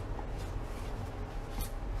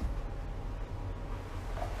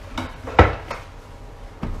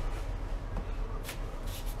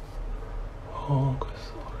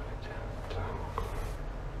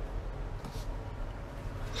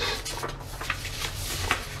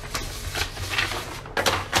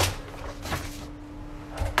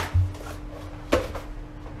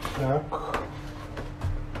 Так.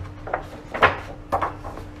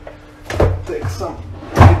 Take some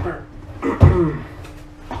paper.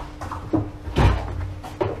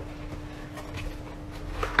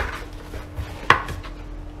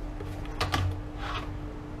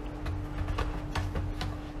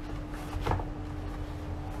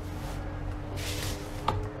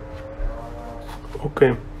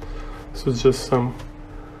 Okay, so just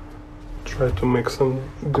try to make some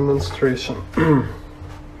demonstration.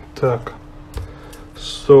 Так,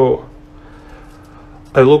 so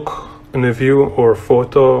I look in a view or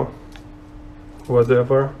photo,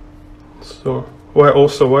 whatever. So why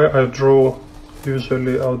I draw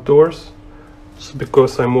usually outdoors? It's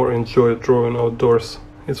because I more enjoy drawing outdoors.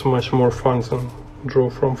 It's much more fun than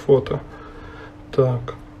draw from photo.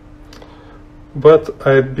 Так, but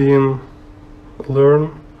I've been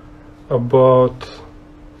learn about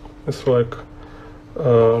it's like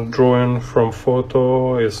drawing from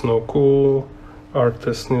photo is no cool.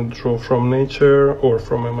 Artists need to draw from nature or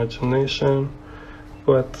from imagination,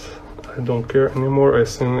 but I don't care anymore. I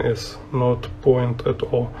think it's not point at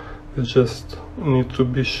all. You just need to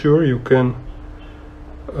be sure you can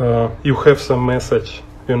you have some message,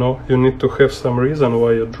 you know. You need to have some reason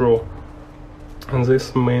why you draw, and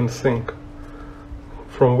this main thing.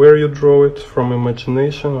 From where you draw it, from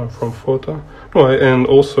imagination or from photo. No, and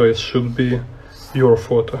also it should be your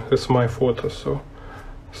photo. It's my photo, so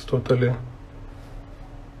it's totally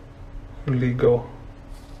legal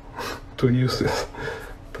to use it.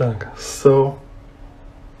 Так, so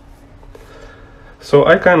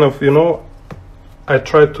I kind of, you know, I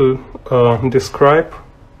try to describe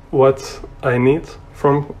what I need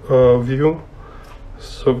from view.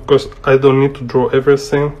 So because I don't need to draw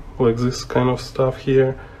everything like this kind of stuff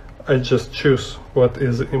here, I just choose what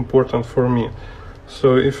is important for me.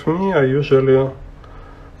 So if me, I usually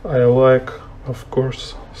like, of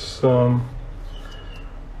course, some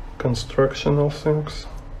constructional things.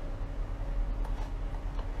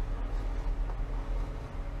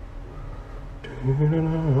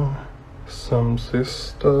 Some this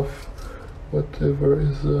stuff, whatever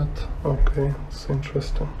is that. Okay, it's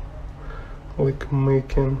interesting. Like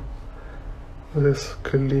making this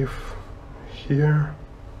cliff here.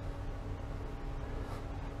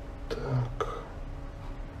 Так.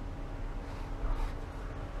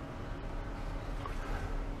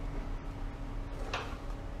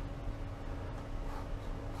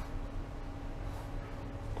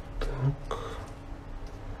 Так.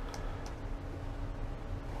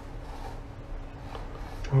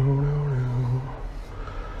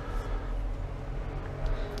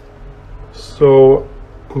 So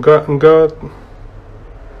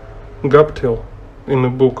Gaptil in the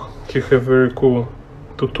book, he have very cool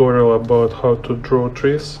tutorial about how to draw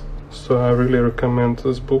trees, so I really recommend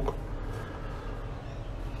this book.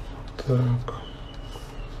 Так.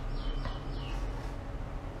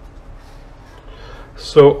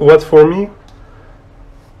 So what for me,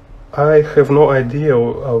 I have no idea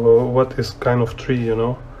of what is kind of tree, you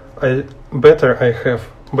know. Better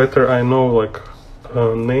I know like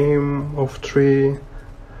name of tree,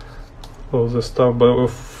 all the stuff, but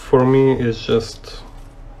for me it's just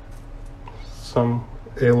some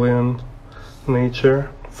alien nature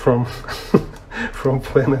from from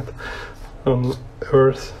planet on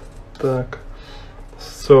Earth. Так.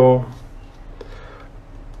 So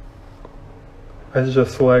I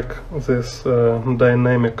just like this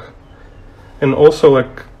dynamic, and also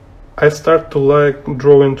like I start to like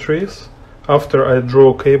drawing trees after I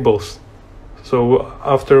draw cables. So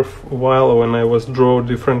after a while, when I was draw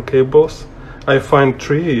different cables, I find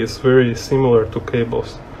tree is very similar to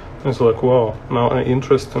cables. It's like, wow, now I'm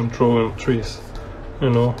interested in drawing trees, you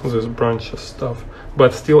know, this branches stuff.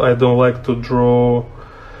 But still I don't like to draw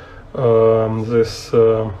this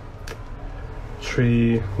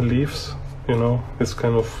tree leaves, you know. It's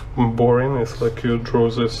kind of boring. It's like you draw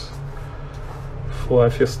this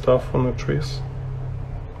fluffy stuff on the trees.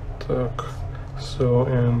 Так, so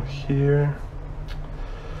and here,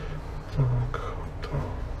 так,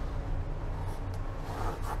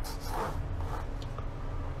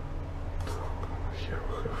 here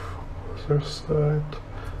we have other side.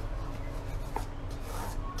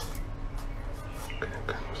 Okay,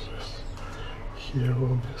 kind of this. Here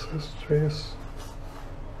will be this trees.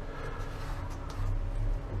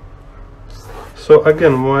 So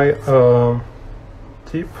again, my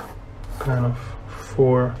tip kind of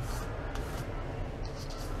for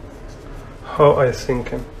how I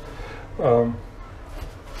thinking.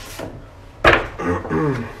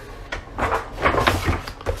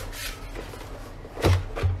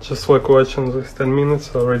 Just like watching this 10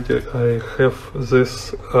 minutes already, I have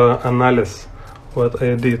this analysis, what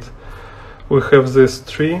I did. We have this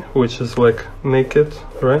tree, which is like naked,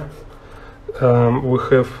 right? We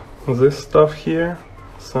have this stuff here,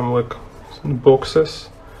 some like boxes.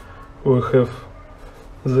 We have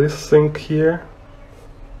this thing here,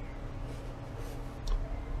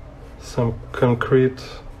 some concrete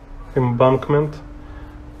embankment,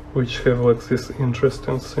 which have like this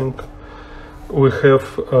interesting thing. We have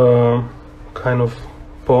kind of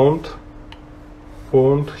pond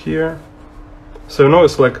here. So now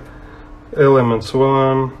it's like elements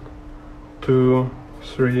 1, 2,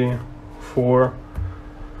 3, 4.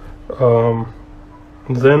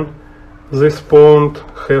 Then this pond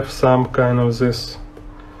have some kind of this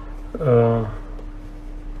I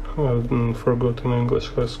forgot in English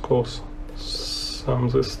how it's called, some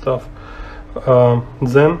this stuff.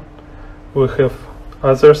 Then we have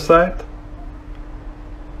other side,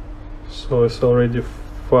 so it's already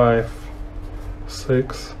 5,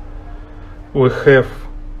 6. We have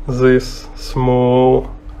these small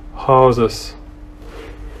houses,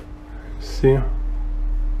 see,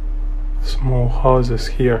 small houses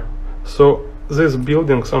here. So these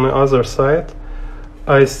buildings on the other side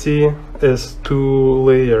I see as 2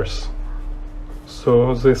 layers,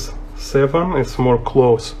 so this 7 is more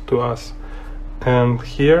close to us, and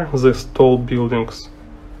here these tall buildings,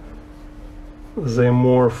 they're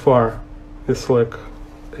more far. It's like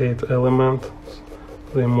 8 elements,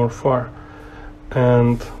 they're more far,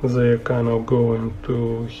 and they kind of going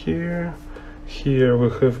to here. Here we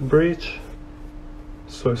have bridge,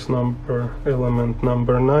 so it's element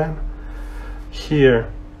number 9. Here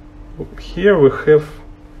we have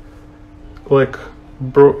like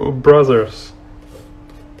brothers,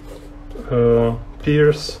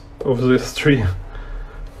 peers of this tree,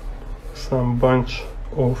 some bunch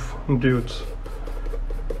of dudes.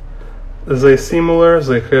 They similar,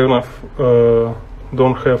 they have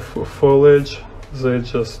don't have foliage, they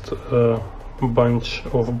just a bunch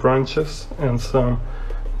of branches and some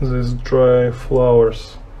these dry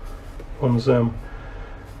flowers on them.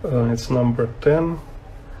 It's number 10.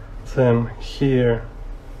 Then here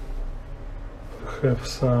we have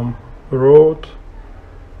some road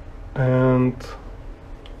and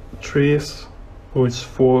trees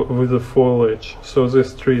with the foliage. So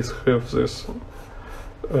these trees have this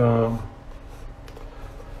how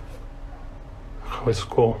it's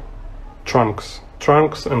called, trunks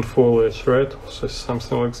and foliage, right? So it's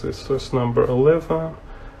something like this. So it's number 11.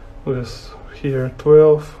 This here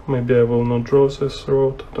 12. Maybe I will not draw this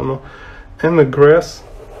road, I don't know. And the grass,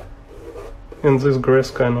 and this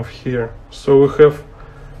grass kind of here. So we have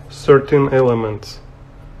 13 elements.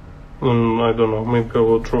 I don't know, maybe I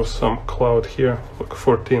will draw some cloud here, like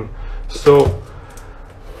 14. So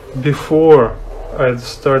before I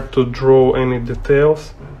start to draw any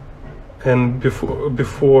details, and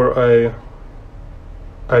before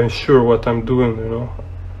I'm sure what I'm doing, you know,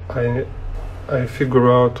 I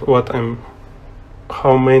figure out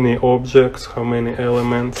how many objects, how many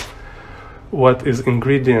elements, what is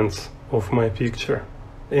ingredients of my picture.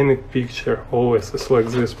 Any picture always is like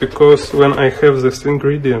this, because when I have these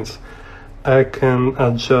ingredients, I can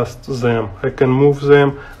adjust them, I can move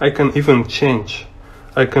them, I can even change.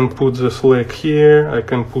 I can put this leg here, I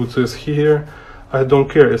can put this here, I don't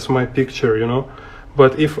care, it's my picture, you know.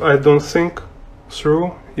 But if I don't think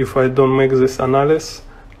through, if I don't make this analysis,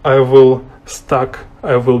 I will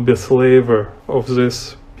be slave of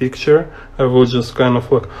this picture. I will just kind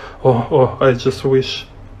of like, oh, I just wish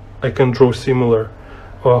I can draw similar.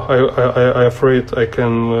 Oh, I afraid I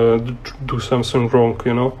can do something wrong,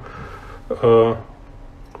 you know.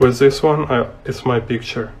 With this one, it's my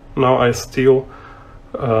picture. Now I steal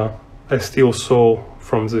soul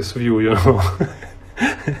from this view, you know.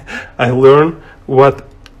 I learn what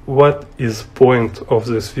is point of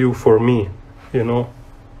this view for me, you know.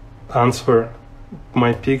 Answer,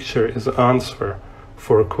 my picture is answer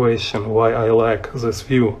for a question why I like this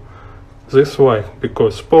view. This why,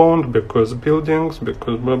 because pond, because buildings,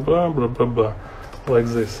 because blah blah blah blah blah, like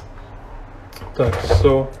this.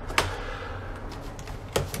 So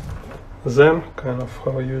then kind of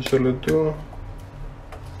how I usually do.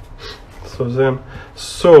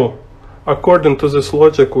 So according to this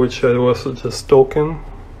logic which I was just talking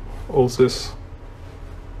all this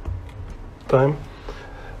time,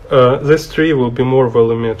 this tree will be more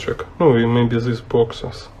volumetric. No, maybe these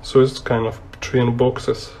boxes. So it's kind of tree in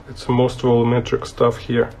boxes. It's the most volumetric stuff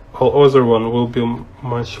here. All other one will be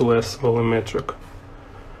much less volumetric.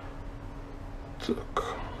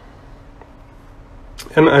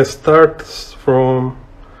 And I start from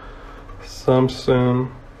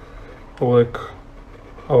something like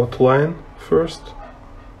outline first.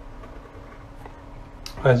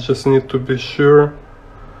 I just need to be sure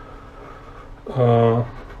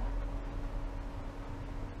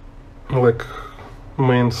like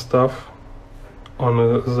main stuff on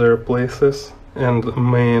their places and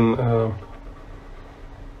main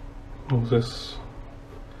this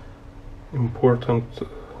important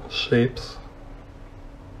shapes.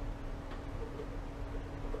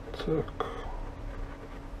 Так.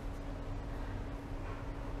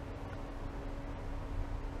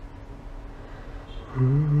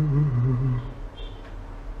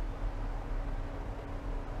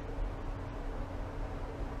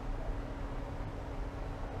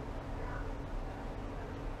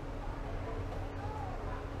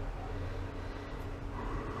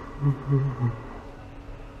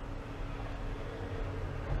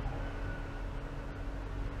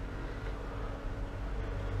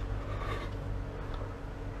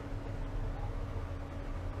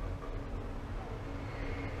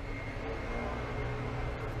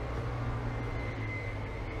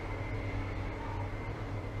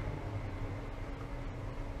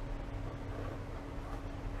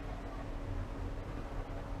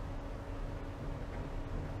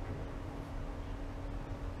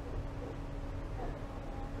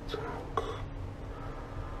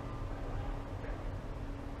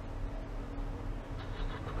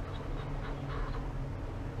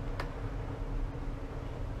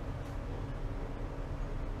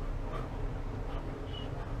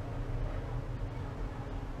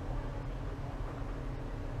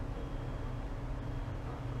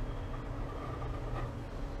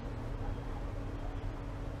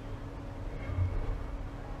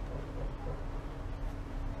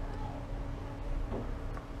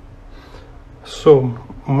 So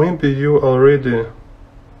maybe you already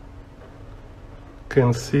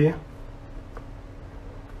can see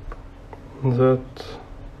that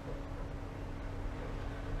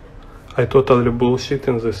I totally bullshit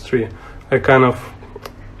in this tree.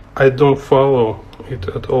 I don't follow it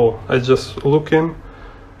at all. I just look in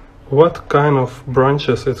what kind of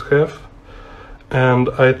branches it have, and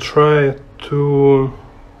I try to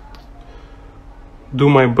do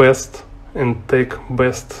my best and take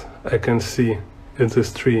best I can see in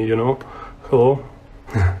this tree, you know. Hello.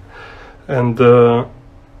 And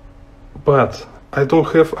but I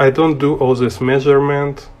don't do all this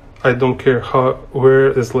measurement. I don't care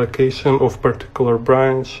where is location of particular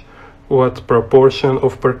branch, what proportion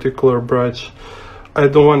of particular branch. I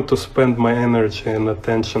don't want to spend my energy and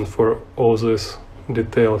attention for all these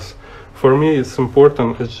details. For me it's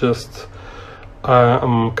important, it's just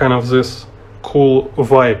kind of this cool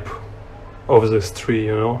vibe of this tree,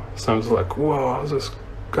 you know. Sounds like, wow, this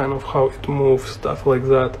kind of how it moves, stuff like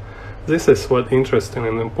that. This is what interesting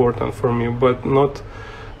and important for me, but not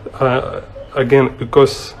again,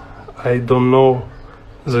 because I don't know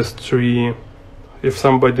this tree. If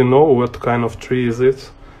somebody know what kind of tree is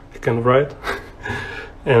it, you can write.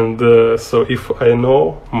 And so if I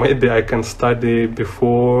know, maybe I can study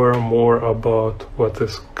before more about what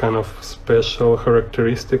is kind of special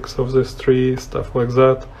characteristics of this tree, stuff like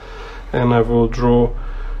that, and I will draw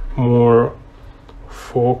more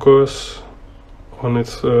focus on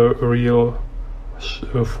its real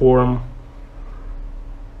form.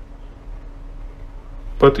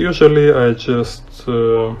 But usually I just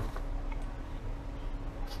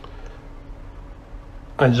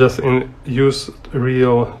use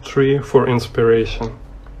real tree for inspiration.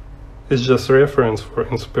 It's just reference for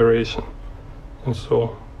inspiration, and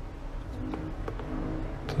so.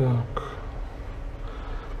 Так.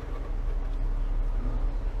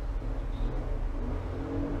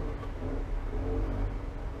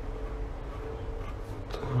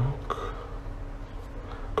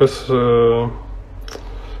 Because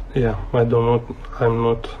yeah, I'm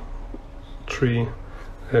not tree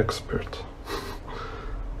expert.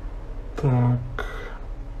 Так.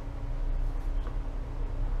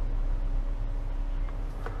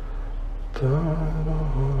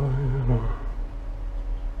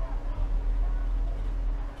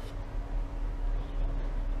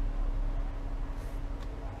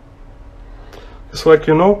 It's like,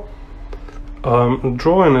 you know,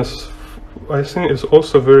 drawing is, I think, is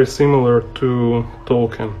also very similar to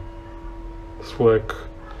talking. It's like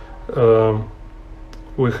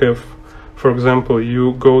we have, for example,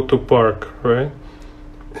 you go to park, right?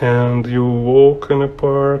 And you walk in a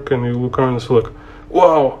park and you look around and it's like,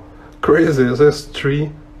 wow, crazy, this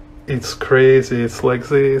tree, it's crazy, it's like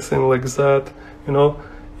this and like that, you know.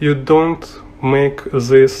 You don't make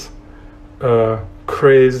this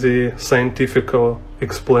crazy scientific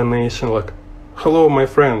explanation like, hello my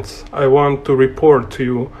friends, I want to report to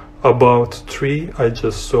you about tree I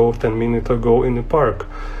just saw 10 minutes ago in the park.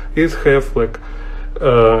 It have like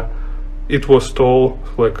it was tall,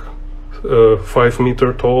 like 5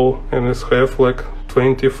 meter tall, and it have like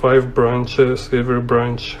 25 branches. Every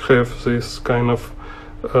branch have this kind of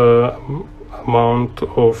amount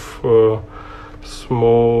of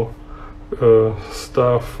small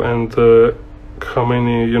stuff, and how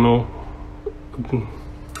many, you know,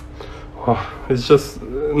 it's just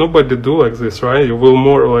nobody do like this, right? You will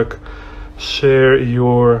more like share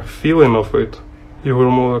your feeling of it. You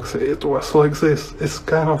will more like say it was like this. It's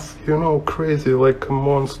kind of, you know, crazy, like a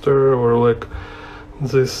monster or like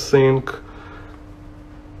this thing.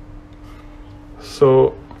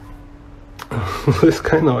 So this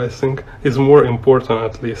kind of, I think, is more important.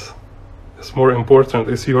 At least it's more important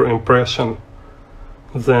is your impression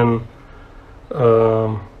than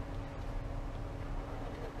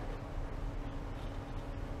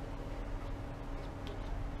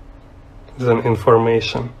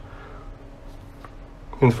information.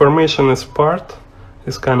 Information is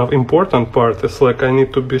kind of important part. It's like I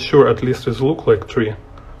need to be sure at least it look like tree.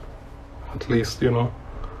 At least, you know.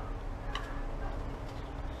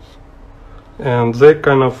 And they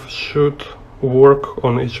kind of should work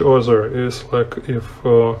on each other. It's like if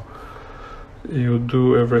you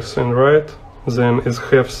do everything right, then it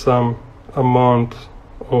have some amount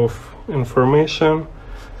of information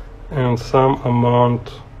and some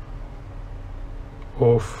amount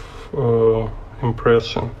of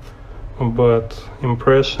impression. But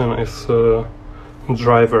impression is a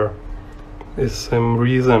driver. It's a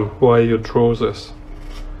reason why you draw this.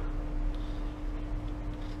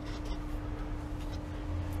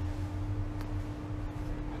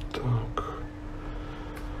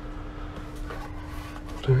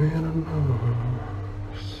 I don't know.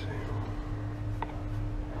 Let's see.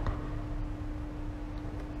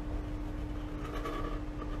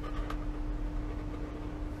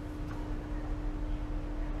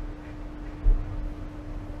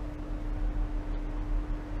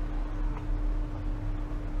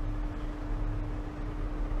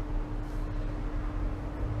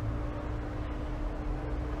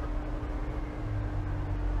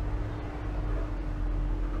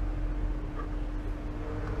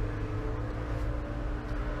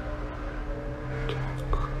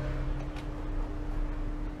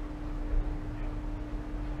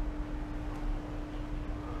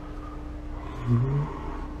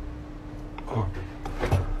 Oh,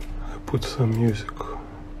 I put some music.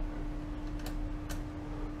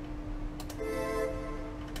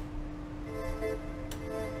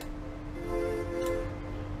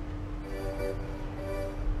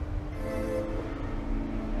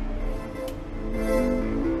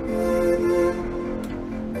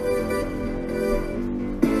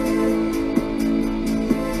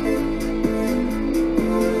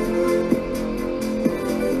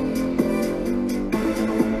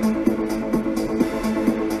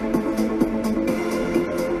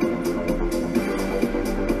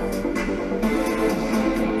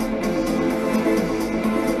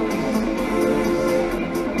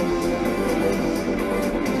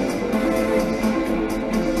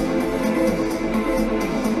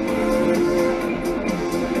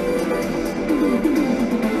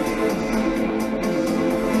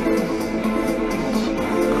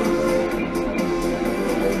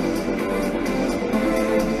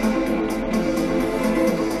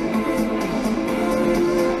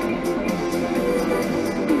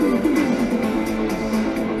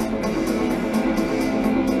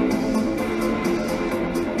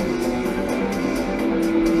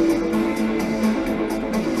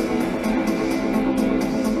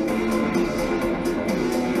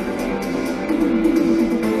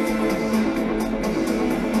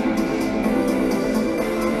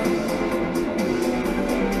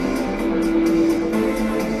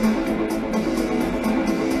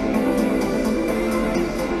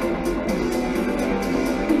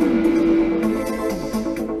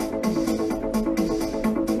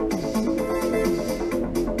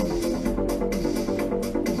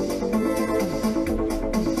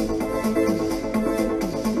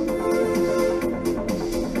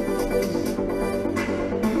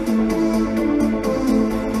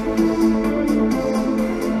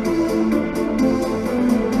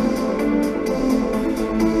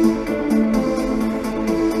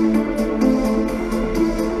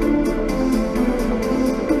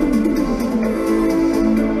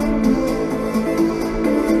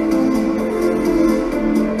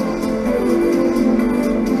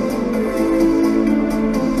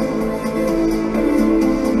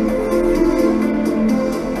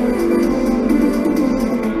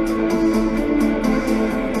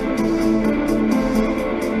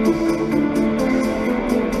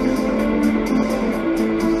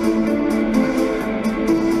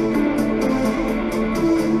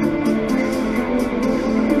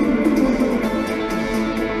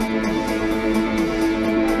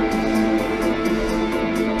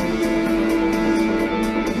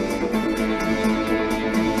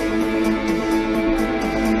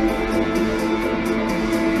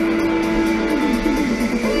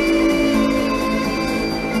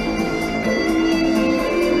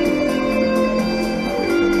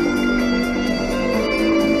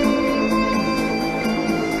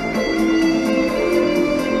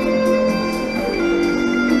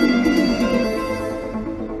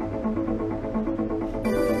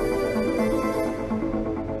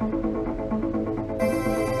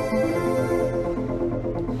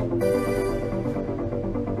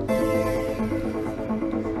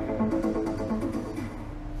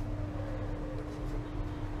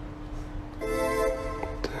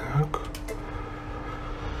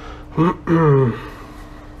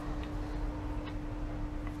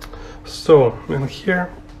 So, and here,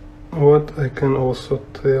 what I can also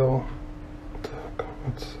tell. Так,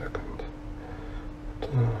 1 second.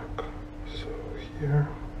 Так, so here,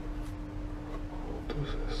 we'll do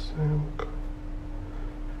the same.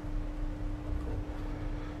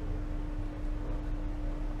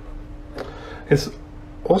 It's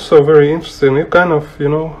also very interesting. You kind of, you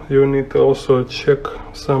know, you need to also check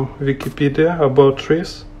some Wikipedia about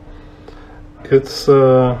trees. It's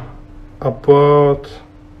about,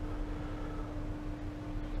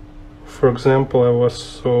 for example, I was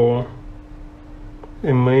so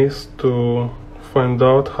amazed to find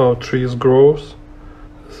out how trees grows.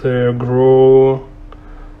 They grow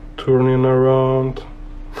turning around.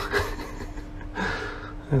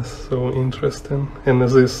 It's so interesting. And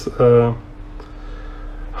this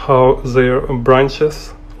how their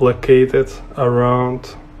branches located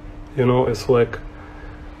around, you know, it's like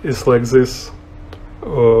this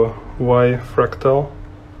Y fractal,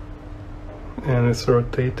 and it's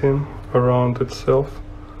rotating around itself.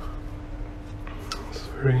 It's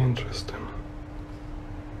very interesting.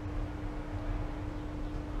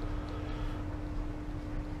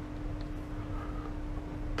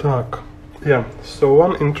 Так, yeah, so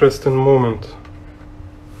one interesting moment.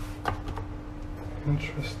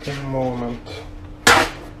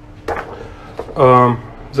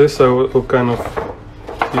 This I will kind of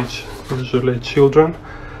teach usually children.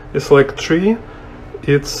 It's like tree.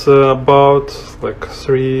 It's about like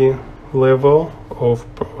 3 level of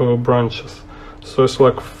branches. So it's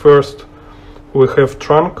like first we have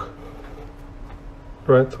trunk,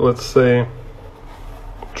 right? Let's say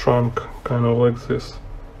trunk kind of like this.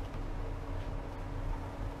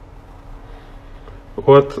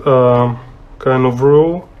 What kind of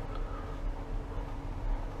rule?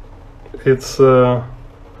 It's on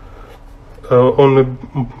the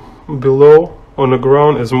below on the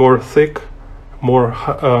ground is more thick, more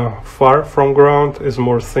far from ground is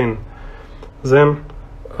more thin. Then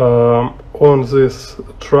on this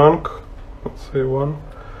trunk, let's say one,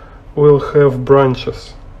 we'll have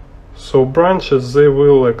branches. So branches, they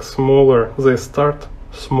will like smaller, they start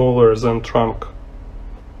smaller than trunk,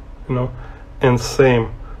 you know, and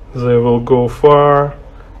same, they will go far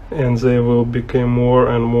and they will become more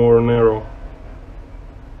and more narrow.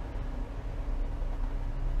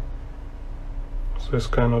 So it's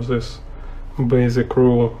kind of this basic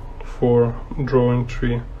rule for drawing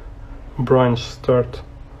tree. Branch start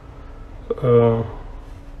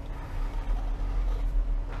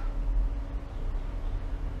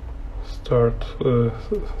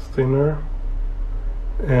thinner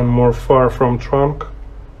and more far from trunk,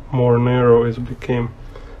 more narrow it became.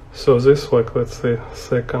 So this, like, let's say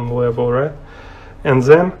second level, right? And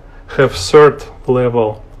then have third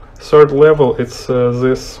level. Third level, it's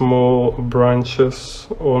these small branches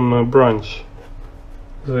on a branch.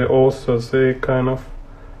 They kind of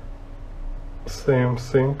same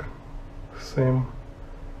thing, same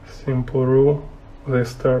simple rule. They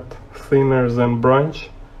start thinner than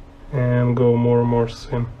branch and go more and more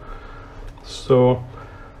thin. So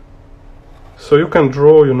you can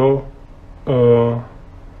draw, you know,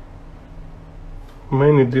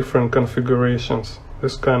 many different configurations.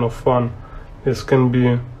 It's kind of fun. This can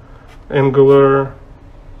be angular,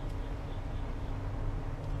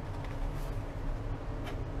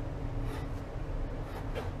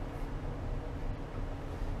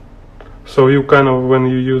 so you kind of, when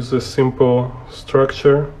you use this simple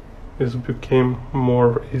structure, it became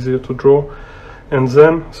more easier to draw. And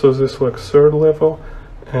then, so this like third level,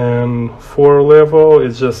 and fourth level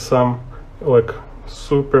is just some like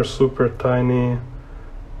super tiny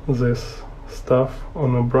this stuff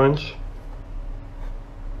on a branch.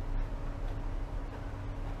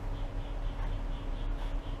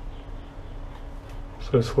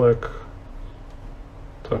 So it's like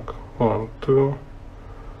 1, 2,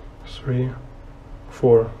 3,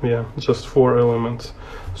 4, yeah, just 4 elements.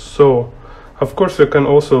 So of course you can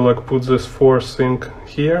also like put this 4th thing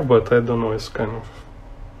here, but I don't know, it's kind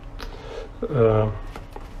of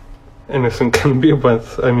anything can be, but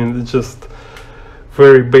I mean, it's just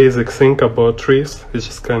very basic thing about trees. It's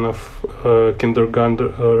just kind of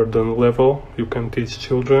kindergarten level. You can teach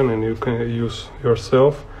children and you can use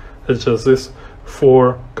yourself. It's just this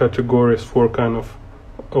 4 categories, 4 kind of,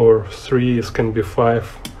 or 3, it can be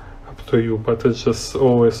 5, up to you, but it's just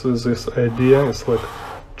always this idea. It's like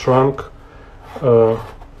trunk,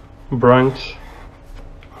 branch,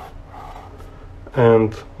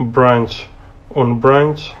 and branch on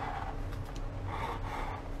branch,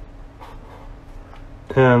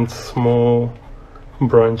 and small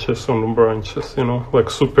branches on branches, you know, like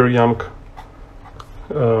super young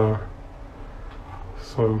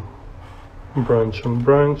some branch and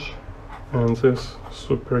branch, and this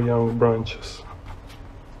super young branches.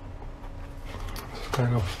 It's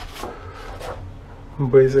kind of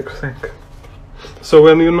basic thing. So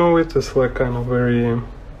when you know it, it's like kind of very,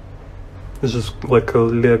 it's just like a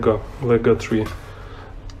Lego tree.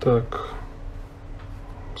 Так.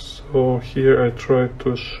 So here I try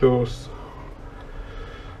to show some,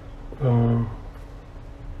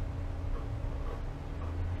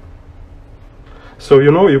 so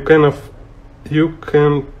you know, you can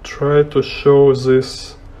try to show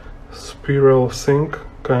this spiral thing,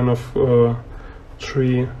 kind of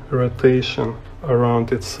tree rotation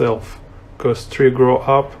around itself, because tree grow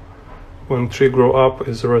up, when tree grow up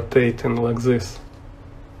is rotating like this.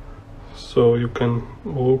 So you can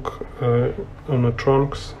look on the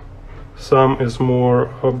trunks. Some is more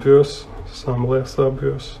obvious, some less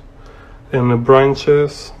obvious, and the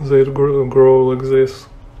branches, they grow like this.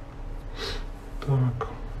 Так.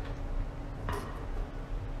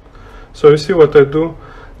 So you see what I do?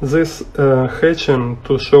 This hatching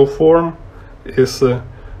to show form is a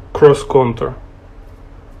cross contour.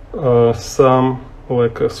 Some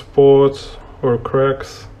like spots or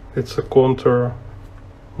cracks, it's a contour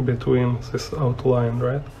between this outline,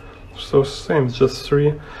 right? So same, just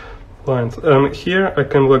 3 lines. And here I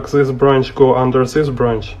can like this branch go under this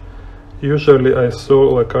branch. Usually I saw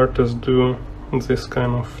like artists do this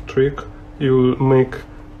kind of trick. You make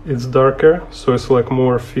it's darker, so it's like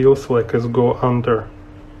more feels like it's go under,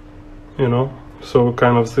 you know. So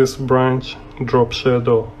kind of this branch drop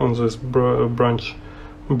shadow on this branch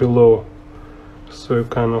below. So you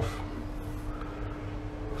kind of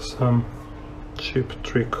some cheap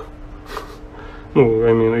trick. No,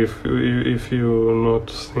 I mean if you're not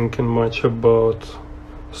thinking much about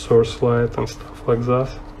source light and stuff like that,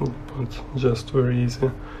 but just very easy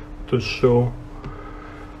to show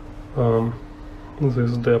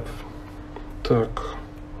this depth. Так,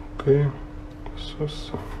 okay,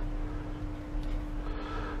 so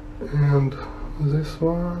and this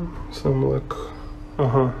one, some like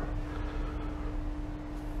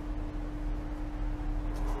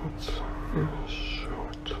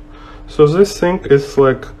short. So this thing is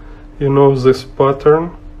like, you know, this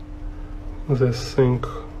pattern, this thing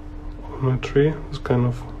on a tree is kind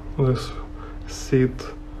of this seed.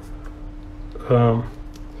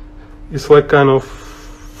 It's like kind of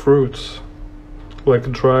fruits,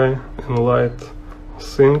 like dry and light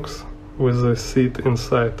things with the seed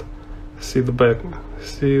inside, seed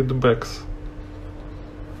bags.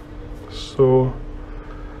 So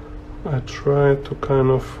I try to kind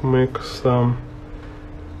of make some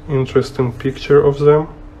interesting picture of them.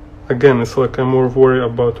 Again, it's like I'm more worried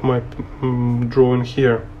about my drawing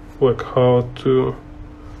here, like how to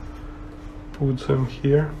put them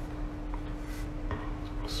here.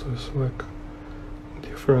 So it's like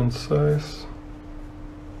different size.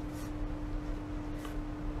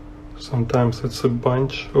 Sometimes it's a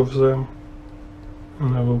bunch of them,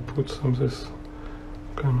 and I will put some this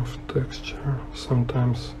kind of texture.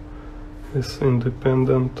 Sometimes it's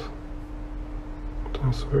independent,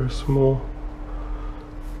 sometimes very small.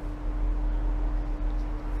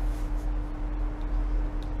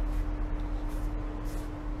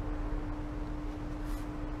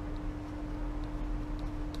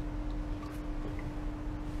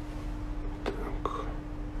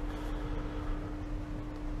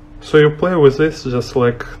 So you play with this just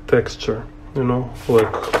like texture, you know,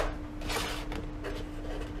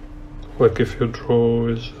 like if you draw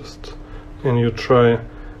it just, and you try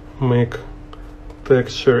make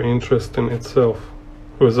texture interesting itself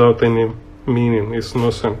without any meaning. It's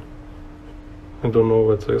nothing. I don't know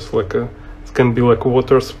what it is. Like it can be like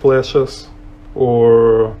water splashes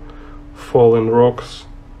or falling rocks.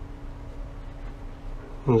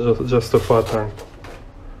 Just a pattern.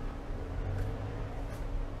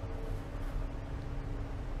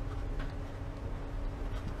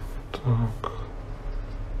 Так.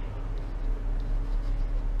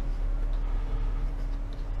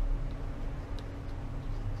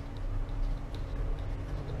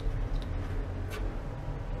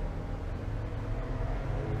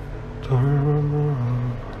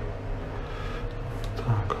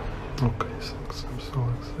 Так, okay, something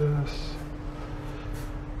like this.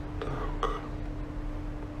 Так.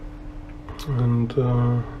 And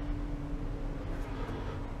somewhere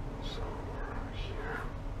here.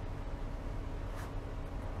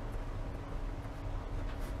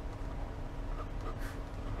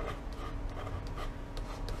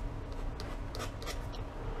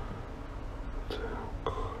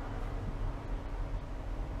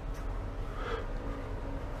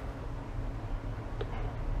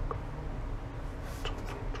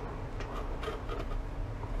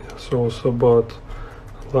 it's also about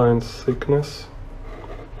line thickness.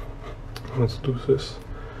 Let's do this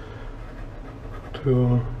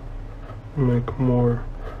to make more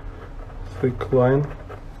thick line.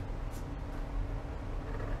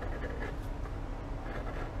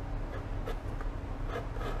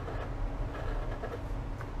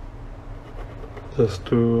 Just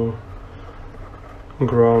to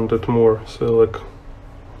ground it more, so like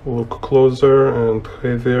look closer and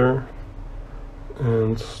heavier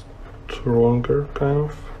and stronger, kind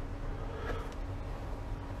of.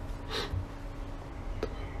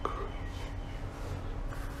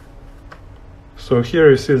 So here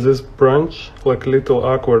you see this branch like little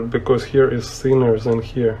awkward because here is thinner than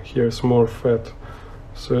here. Here is more fat,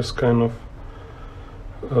 so it's kind of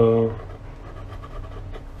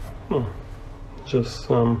just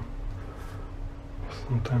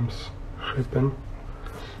sometimes happen.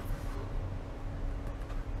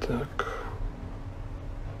 Так.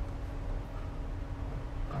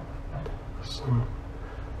 Some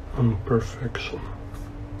imperfection.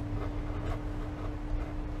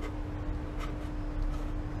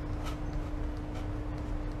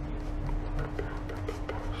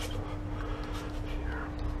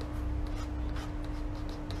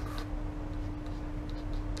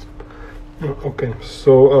 Okay,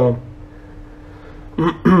 so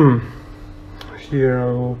here I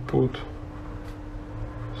will put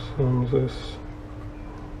some of this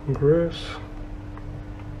grass.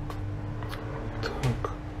 Так.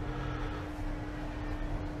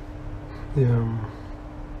 Yeah.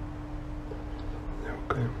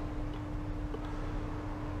 Okay.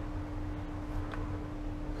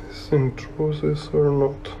 I think draw this or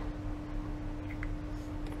not.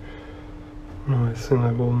 No, I think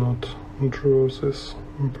I will not draw these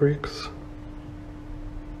bricks.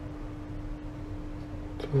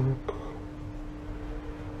 Так.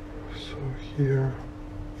 So here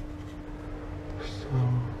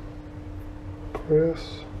some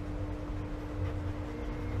grass.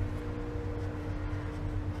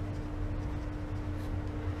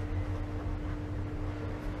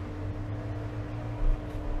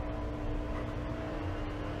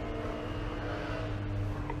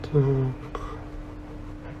 Так.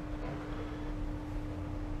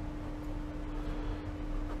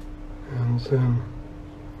 And then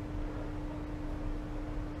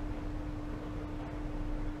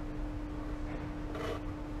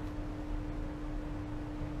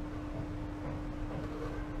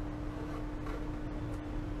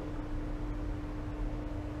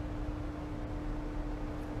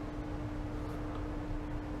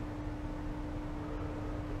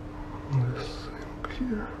this thing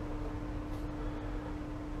here.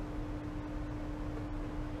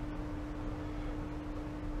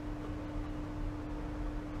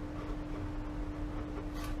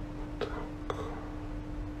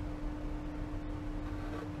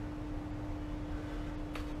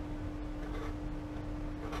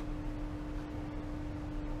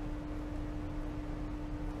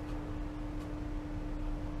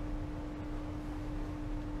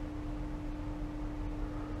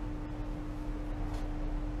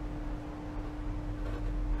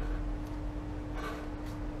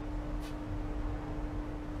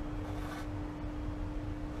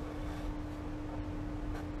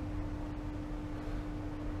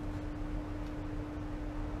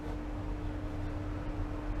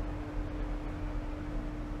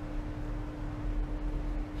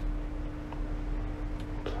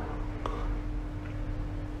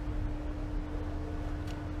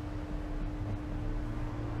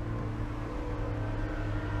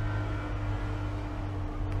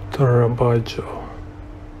 Tarabajo.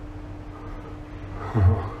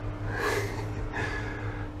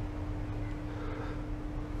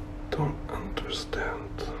 Don't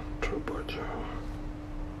understand Tarabajo.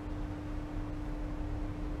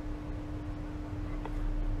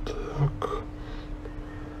 Так.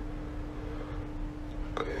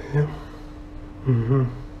 Okay.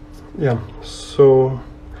 Yeah. So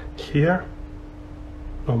here.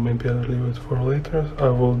 Oh, maybe I'll leave it for later. I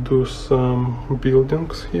will do some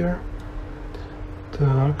buildings here.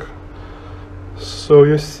 Так. So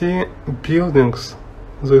you see buildings,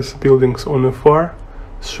 these buildings on the far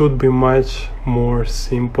should be much more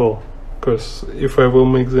simple, because if I will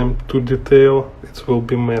make them too detailed, it will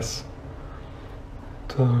be mess.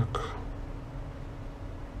 Так.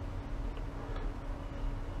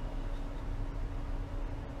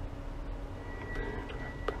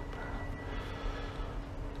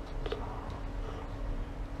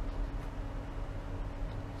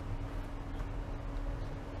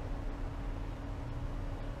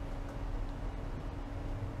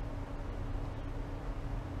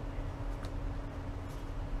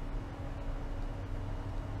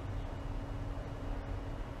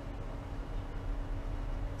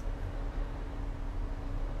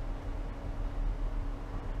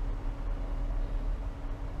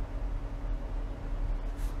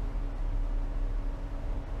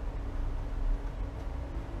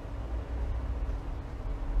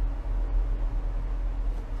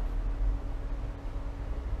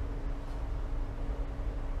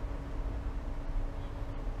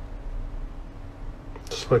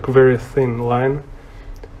 like very thin line,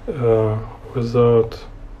 without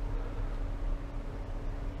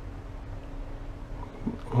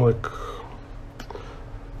like,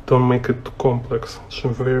 don't make it too complex. It's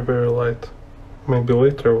very, very light. Maybe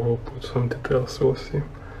later we'll put some details, we'll see.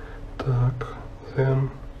 Так, then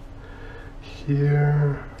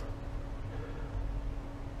here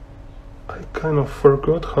I kind of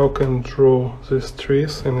forgot how can draw these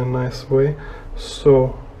trees in a nice way,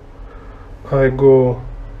 so I go,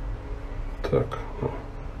 так, no,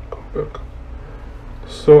 come back.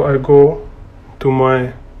 So I go to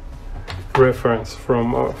my reference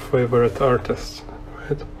from our favorite artists,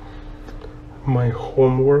 right? My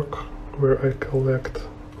homework, where I collect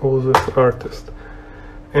all these artists,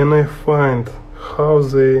 and I find how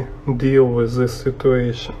they deal with this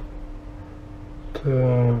situation.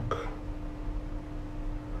 Так,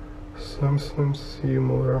 something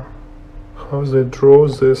similar. How they draw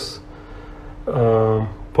this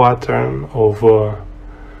pattern of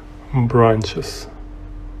branches.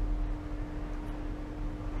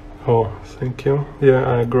 Oh, thank you. Yeah,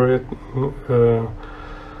 I agree.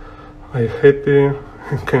 I'm happy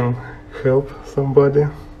I can help somebody.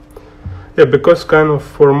 Yeah, because kind of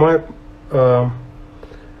for my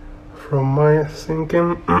from my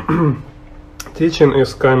thinking, teaching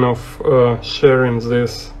is kind of sharing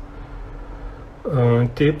these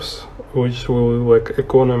tips which will like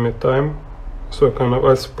economy time. So kind of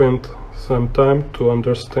I spent some time to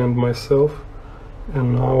understand myself,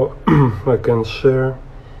 and now I can share.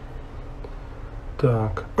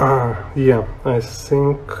 Так, yeah, I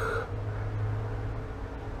think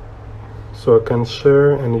so. I can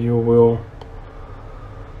share, and you will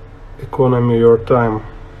economy your time.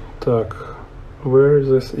 Так, where is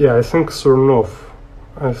this? Yeah, I think Surnov.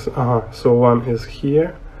 So one is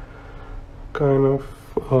here, kind of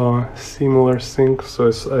similar thing. So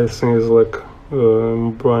it's, I think it's like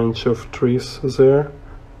a bunch of trees there,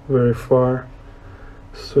 very far.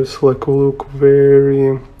 So it's like look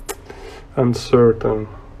very uncertain,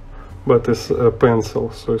 but it's a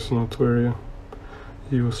pencil, so it's not very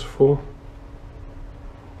useful.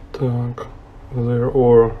 Так, there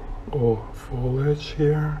or foliage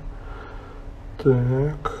here.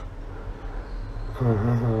 Так,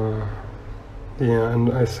 yeah,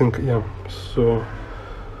 and I think, yeah, so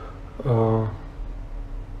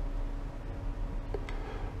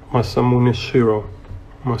Masamune Shiro,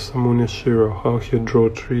 how he drew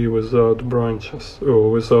tree without branches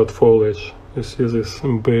or without foliage. You see this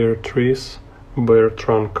bare trees, bare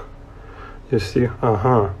trunk. You see,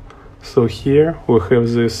 so here we have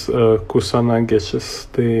this Kusanagi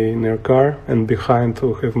stay in your car, and behind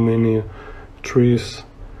we have many trees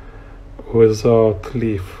without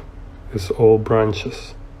leaf. It's all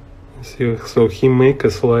branches. You see, so he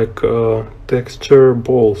makes like texture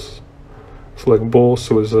balls. It's like balls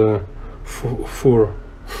with a fur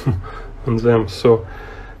on them. So,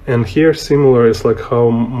 and here similar is like how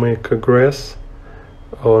make a grass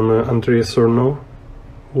on Andrei Surno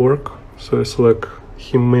work. So it's like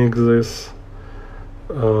he makes this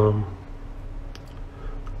kind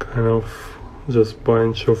of just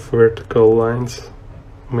bunch of vertical lines,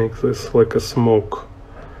 makes this like a smoke.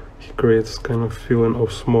 He creates kind of feeling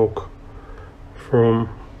of smoke from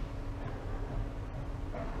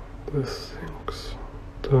these things.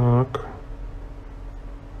 Так.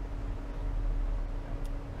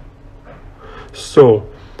 So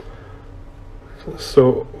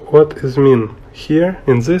what is mean here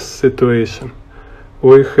in this situation?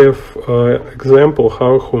 We have example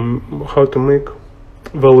how to make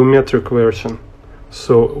volumetric version.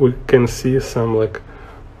 So we can see some like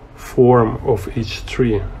form of each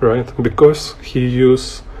tree, right? Because he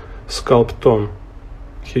used sculpton.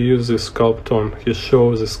 He uses sculpton. He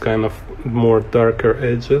shows this kind of more darker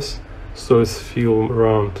edges, so it's feel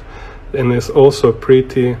round, and it's also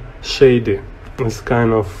pretty shady. It's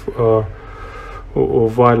kind of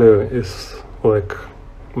value is like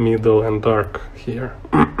middle and dark here.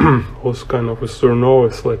 Also kind of a Surno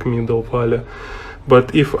is like middle value.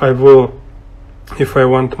 But if I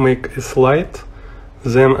want to make it light,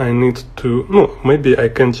 then I need to, no, maybe I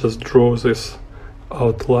can just draw this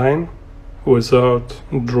outline without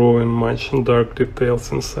drawing much dark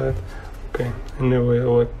details inside. Okay, anyway,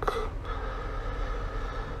 like,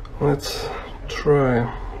 let's try,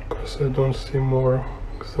 because I don't see more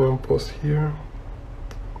examples here,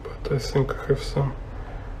 but I think I have some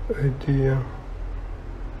idea.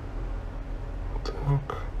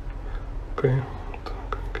 Так, okay,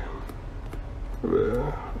 так, again.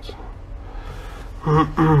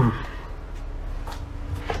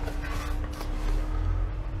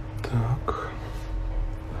 Так,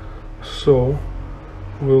 so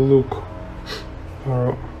we'll look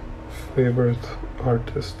our favorite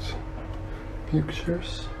artists'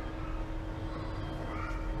 pictures.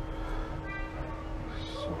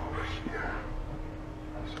 So here,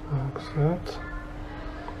 like that.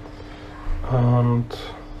 And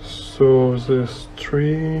so this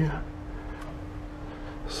tree.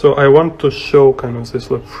 So I want to show kind of this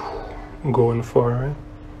like going far, right?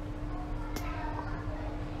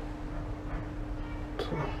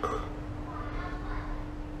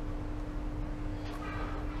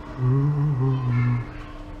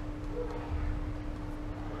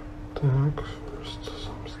 First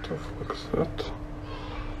some stuff like that.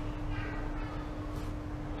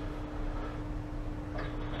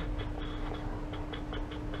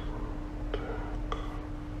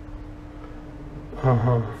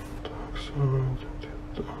 Ага, так, все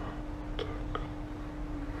где-то так.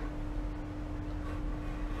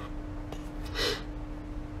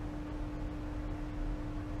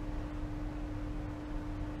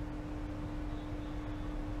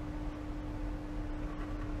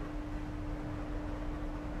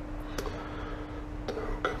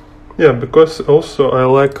 Yeah, because also I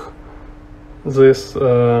like this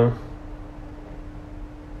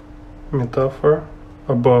metaphor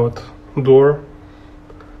about door.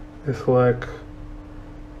 It's like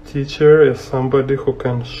teacher is somebody who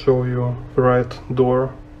can show you the right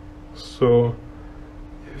door. So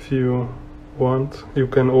if you want, you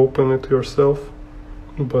can open it yourself,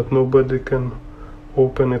 but nobody can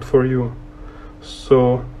open it for you.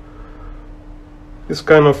 So it's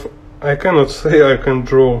kind of, I cannot say I can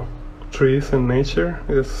draw trees in nature.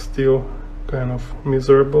 It's still kind of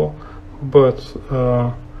miserable, but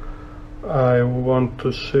I want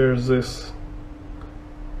to share this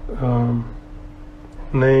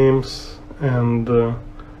names and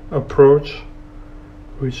approach,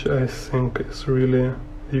 which I think is really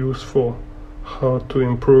useful, how to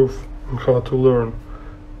improve and how to learn.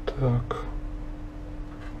 Так.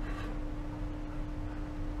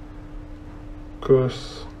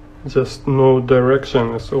 Because just know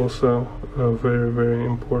direction is also very, very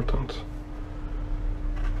important.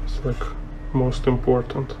 It's like most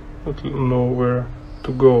important, know where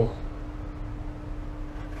to go.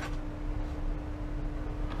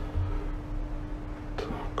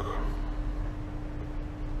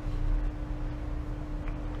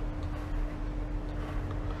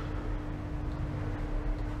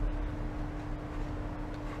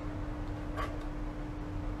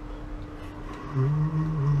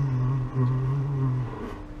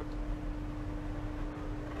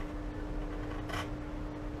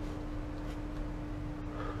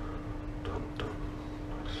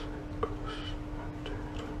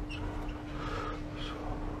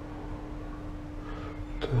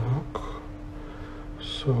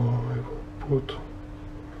 So I will put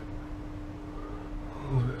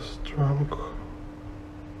this trunk.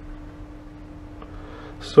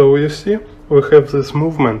 So you see, we have this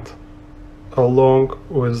movement along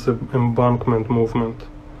with the embankment movement,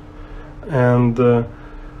 and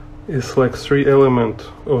it's like three elements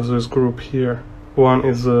of this group here. One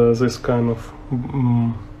is this kind of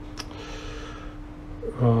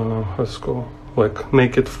how's it called, like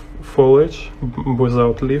naked foliage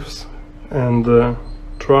without leaves, and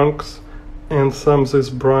trunks, and some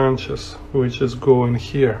these branches which is going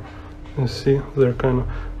here. You see, they're kind of,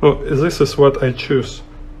 no, this is what I choose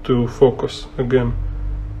to focus again.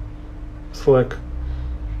 It's like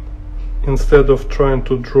instead of trying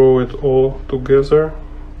to draw it all together,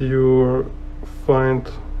 you find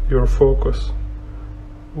your focus.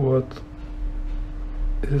 What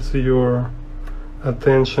is your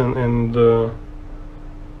attention and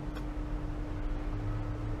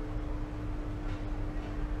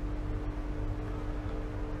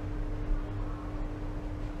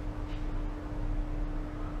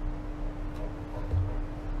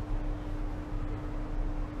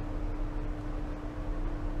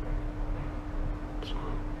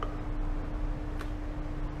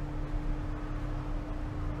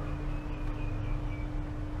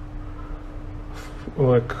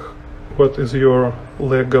like what is your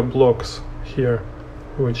Lego blocks here,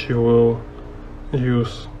 which you will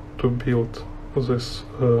use to build this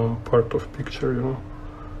part of picture, you know.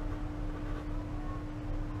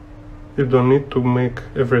 You don't need to make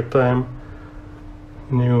every time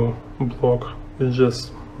new block. It's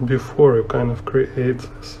just before you kind of create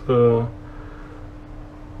this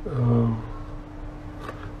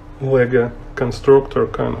Lego constructor,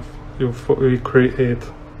 kind of you create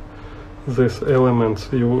these elements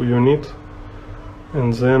you need,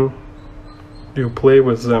 and then you play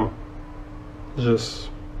with them.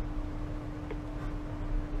 Just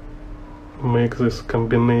make these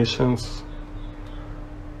combinations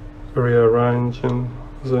rearranging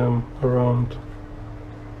them around.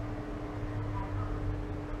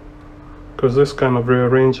 Because this kind of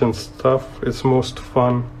rearranging stuff is most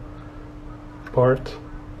fun part.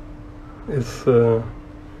 It's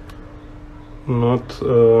not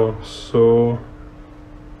so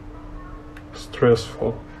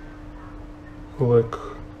stressful, like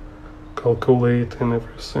calculating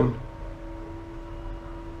everything.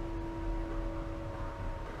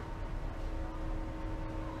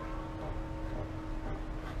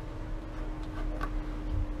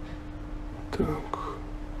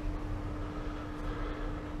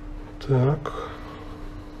 Так.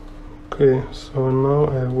 Okay, so now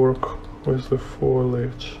I work with the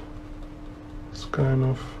foliage. It's kind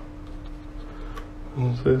of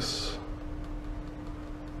this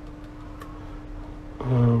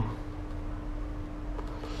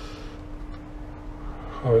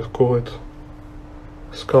how I call it,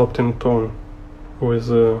 sculpting tone with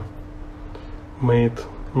made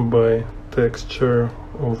by texture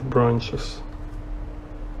of branches.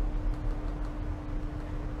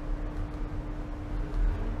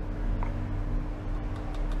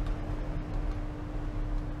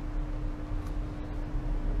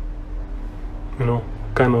 You know,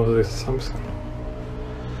 kind of this something.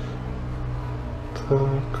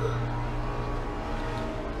 Так.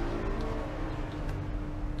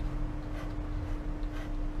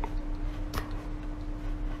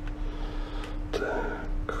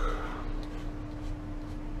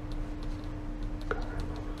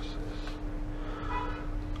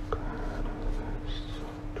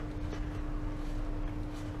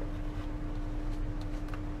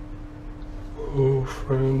 Oh,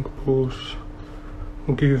 Frank Bush,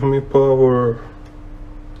 give me power.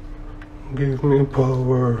 Give me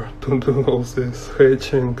power to do all these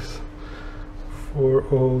hatchings for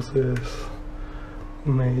all this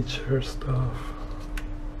nature stuff.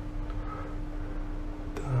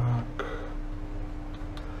 Так.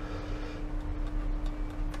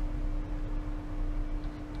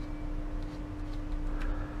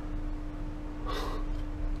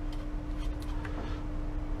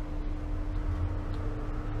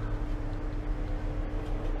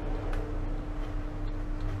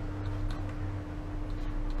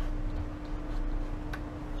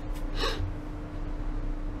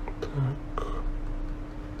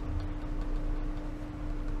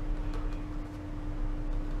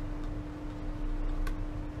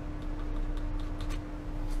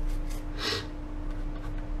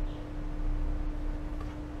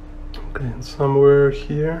 Okay, and somewhere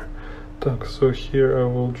here, так, so here I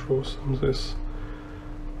will draw some of this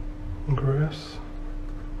grass.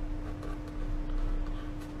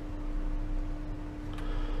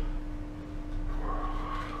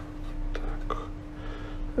 Так.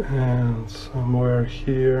 And somewhere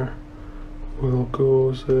here will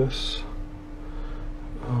go this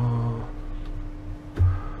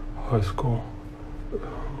high school.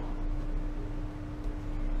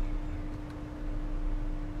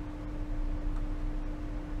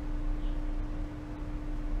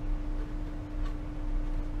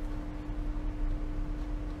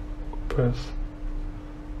 Path.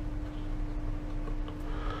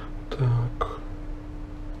 Так.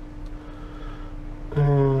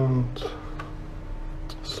 And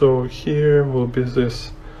so here will be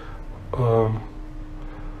this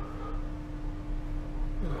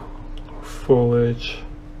foliage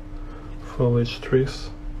trees.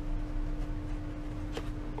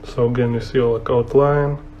 So again, you see like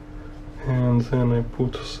outline, and then I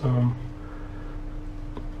put some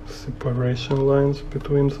separation lines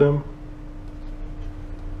between them.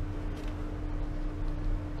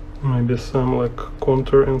 Maybe some like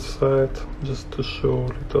contour inside, just to show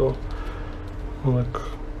little like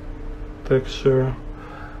texture.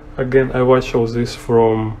 Again, I watch all this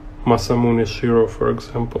from Masamune Shiro, for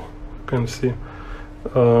example. You can see.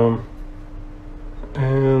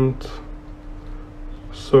 And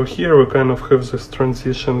so here we kind of have this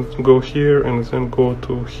transition, go here and then go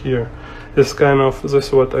to here. It's kind of, this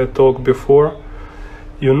is what I talked before.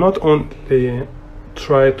 You not only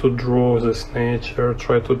try to draw this nature,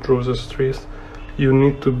 try to draw these trees, you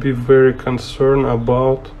need to be very concerned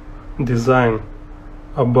about design,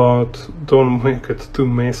 about don't make it too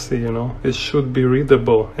messy, you know. It should be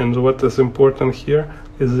readable, and what is important here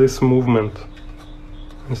is this movement.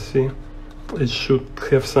 You see, it should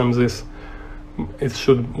have some this, it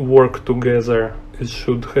should work together, it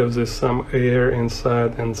should have this some air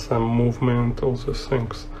inside and some movement, all those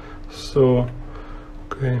things. So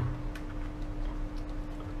okay,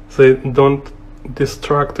 they don't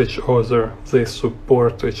distract each other, they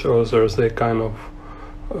support each other, they kind of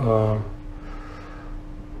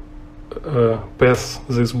pass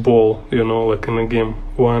this ball, you know, like in a game.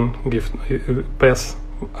 One pass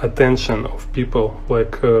attention of people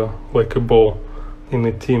like a ball in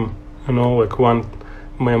a team, you know, like one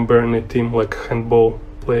member in a team, like handball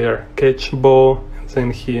player catch ball, and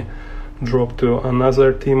then he drop to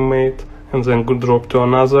another teammate, and then drop to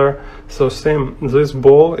another. So same, this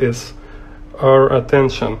ball is our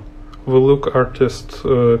attention. We look artist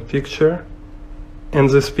picture, and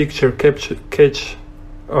this picture catch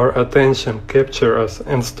our attention, capture us,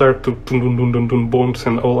 and start to bounce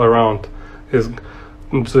and all around.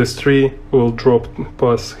 This tree will drop,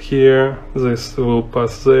 pass here, this will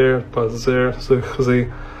pass there, pass there. So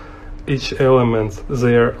each element,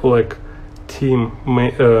 they are like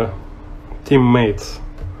teammates,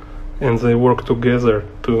 and they work together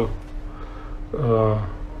to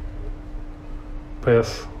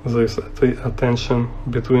pass this attention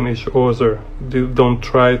between each other. Don't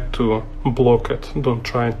try to block it, don't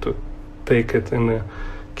try to take it and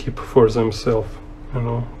keep for themselves, you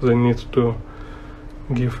know. They need to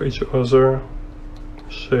give each other,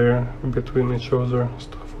 share between each other,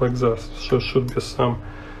 stuff like that. So should be some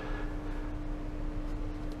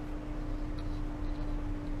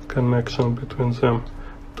connection between them.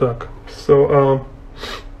 Так, so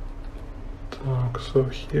so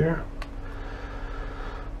here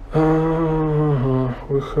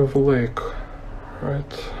we have lake,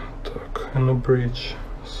 right? Так, and a bridge.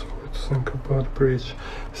 So let's think about bridge.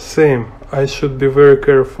 Same, I should be very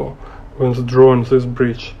careful when drawing this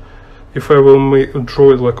bridge. If I will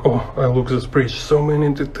draw it like, oh, I look this bridge, so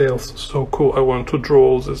many details, so cool, I want to draw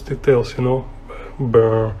all these details, you know,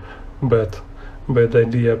 bad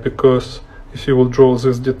idea, because if you will draw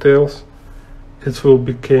these details, it will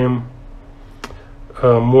become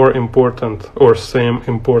more important or same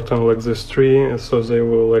important like this tree, and so they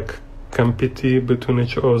will like compete between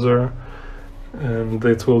each other, and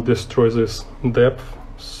it will destroy this depth.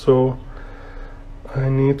 So I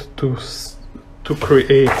need to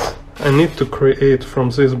create from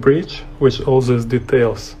this bridge with all these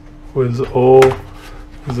details, with all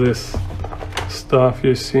this stuff.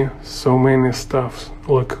 You see, so many stuff,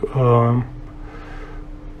 like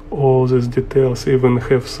all these details, even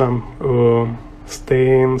have some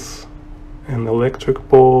stains and electric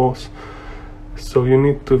poles. So you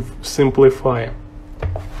need to simplify.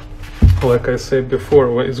 Like I said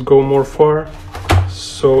before, when it go more far,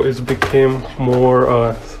 so it became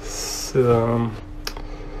more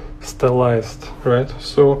stylized, right?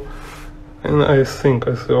 So, and I say,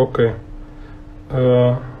 okay,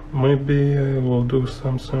 maybe I will do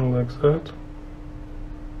something like that.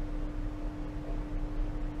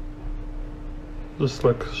 Just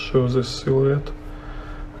like show this silhouette,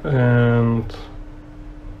 and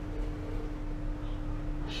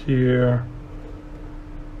here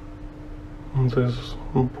this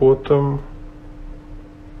bottom,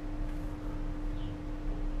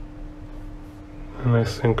 and I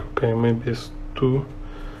think, okay, maybe it's too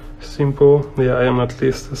simple. Yeah, I am at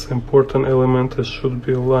least this important element, it should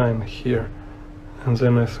be a line here, and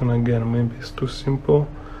then I think again, maybe it's too simple.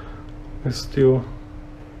 It's still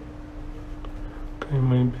okay,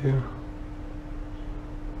 maybe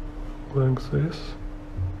like this.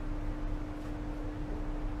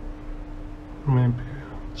 Maybe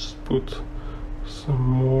just put some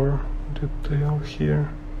more detail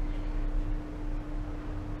here,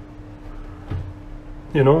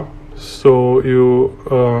 you know. So you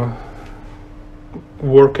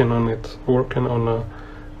working on it, working on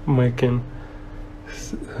making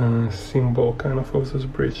symbol kind of this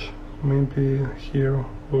bridge. Maybe here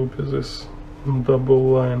will be this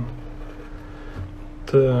double line.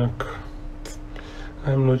 Так,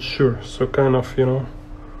 I'm not sure, so kind of, you know.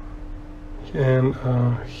 And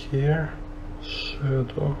here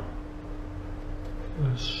shadow,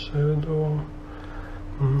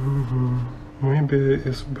 maybe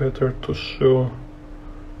it's better to show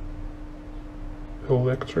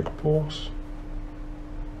electric poles.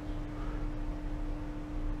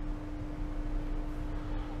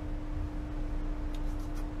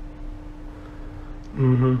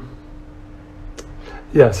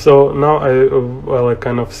 Yeah, so now I like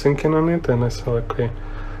kind of thinking on it, and I said, okay,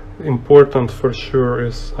 important for sure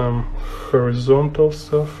is some horizontal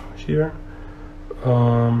stuff here,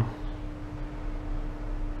 some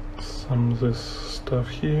this stuff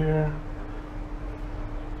here,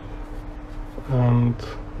 and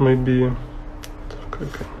maybe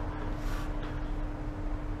okay.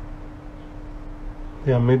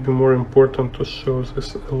 Yeah, maybe more important to show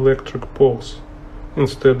this electric poles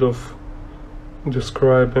instead of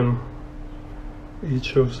describing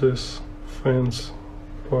each of this fence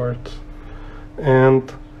part.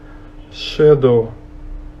 And shadow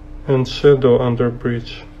and shadow under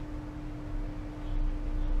bridge.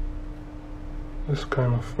 This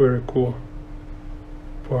kind of very cool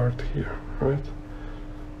part here, right?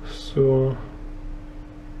 So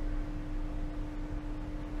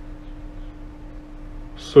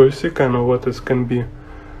you see kind of what this can be.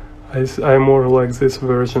 I more like this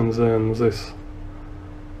version than this.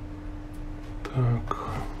 Так.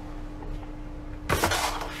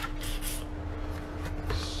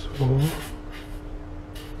 So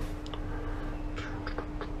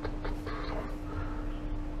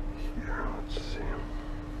here, let's see.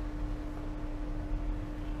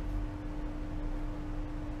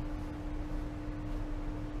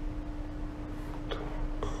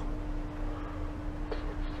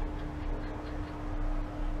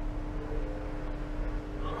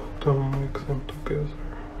 How to mix them together.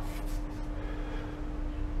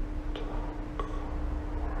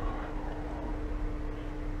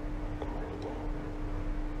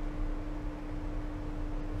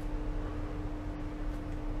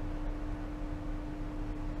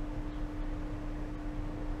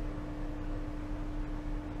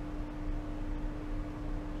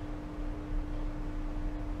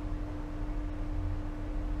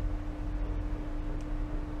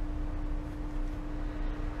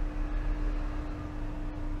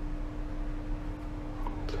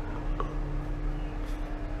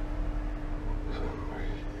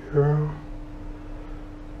 Here,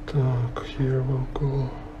 так, here we'll go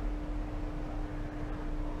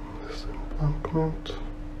this embankment.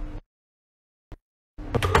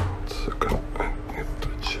 1 second, I need to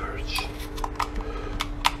charge.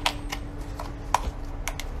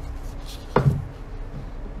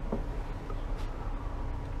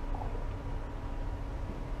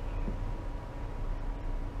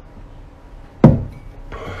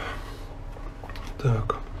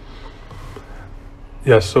 Так.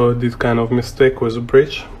 Yeah, so I did kind of mistake with the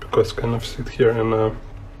bridge because kind of sit here in a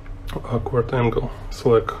awkward angle. It's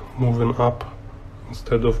like moving up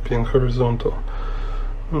instead of being horizontal.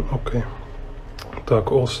 Okay.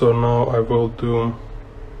 Так, also now I will do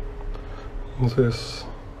this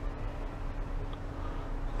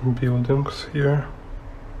buildings here,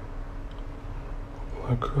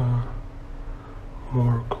 like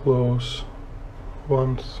more close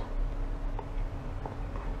ones.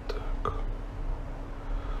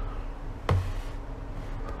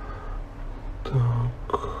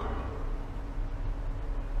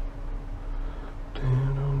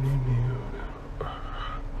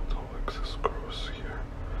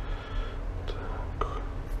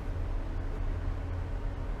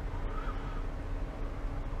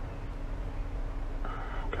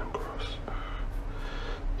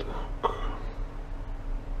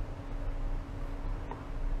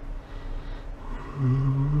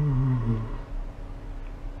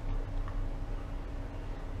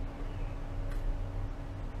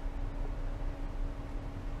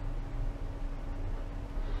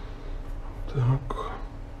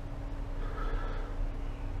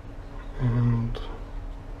 And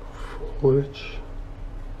foliage.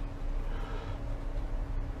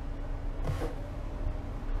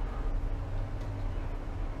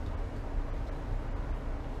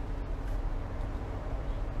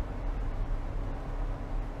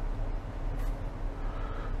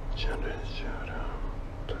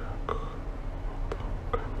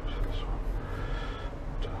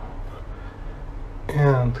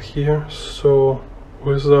 And here, so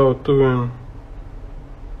without doing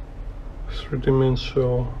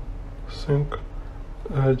three-dimensional thing,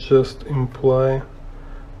 I just imply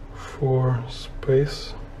for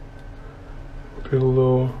space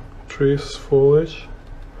below trees foliage.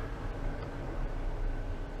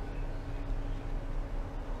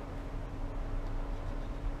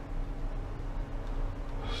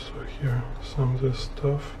 So here some of this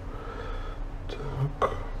stuff.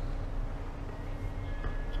 Так.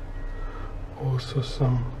 Also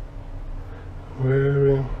some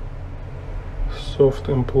very soft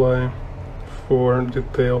imply for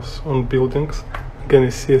details on buildings. Again,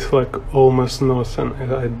 you see it's like almost nothing.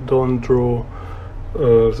 I don't draw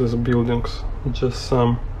these buildings, just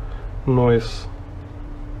some noise.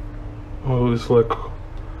 Oh, it's like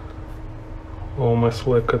almost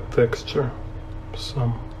like a texture,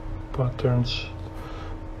 some pattern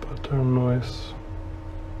noise.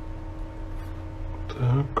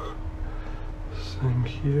 Так. Same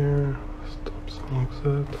here, stops like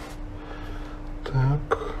that.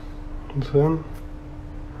 Так, then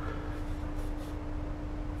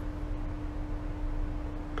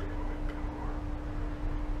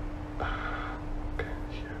okay,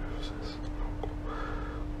 here is this.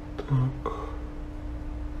 Так.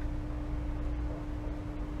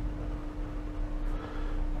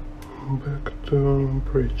 back to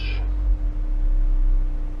bridge.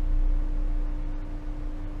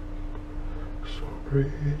 So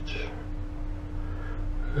bridge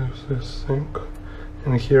has this thing,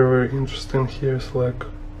 and here very interesting. Here's like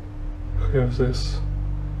have this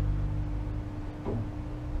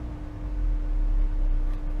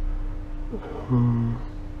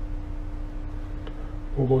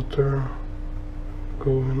water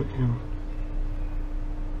going in.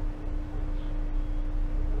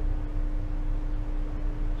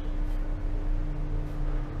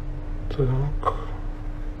 Так.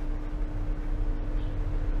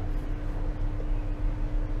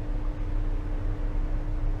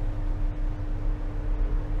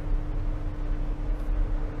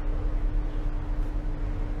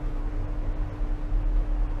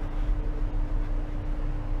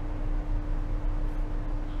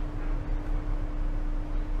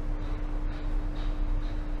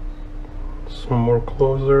 So more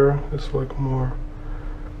closer, it's like more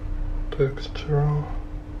textural.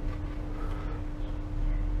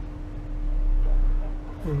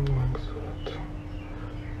 And like that.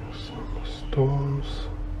 Some stones.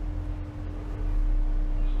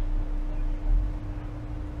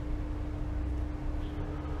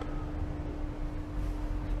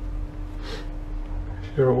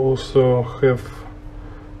 Here also have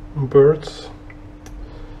birds.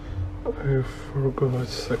 I forgot a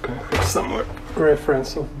second. I have some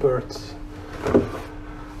reference of birds.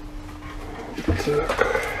 Так.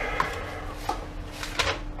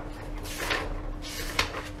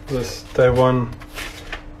 This Taiwan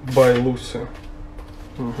by Lucy.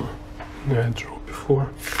 Yeah, I drew before.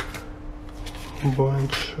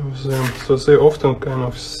 Bunch of them. So they often kind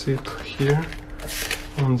of sit here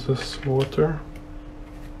on this water.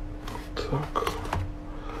 Так.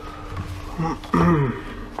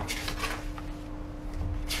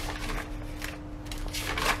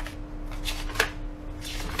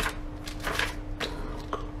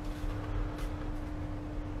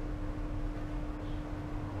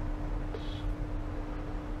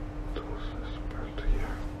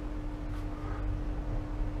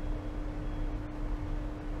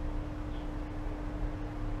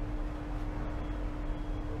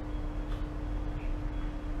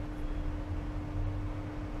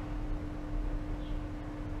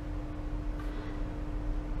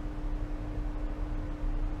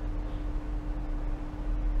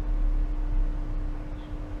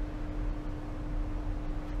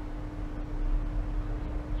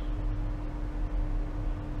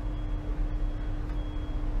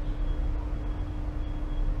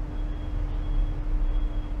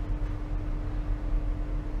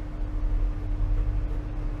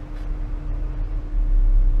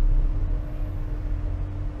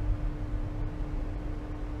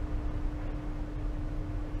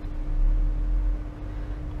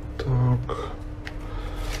 Так,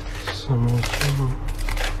 some of them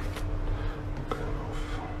kind of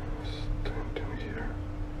standing here.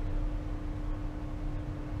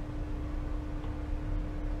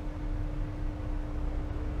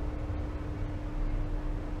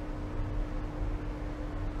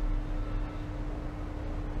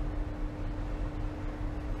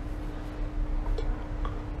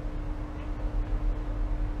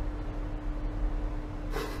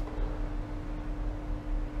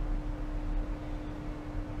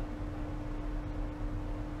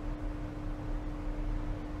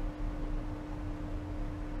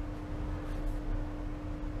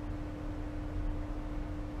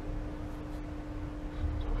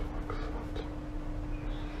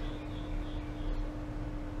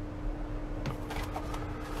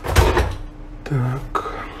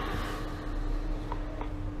 Так.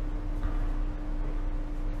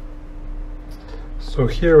 So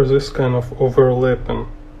here this kind of overlapping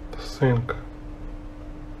thing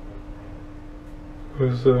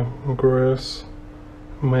with the grass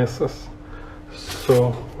messes.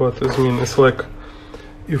 So what does it mean? It's like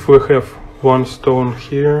if we have one stone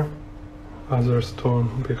here, other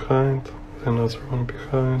stone behind, another one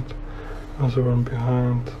behind, other one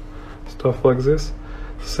behind, stuff like this.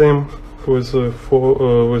 Same with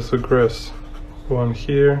the grass. One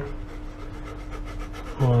here,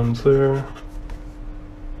 one there.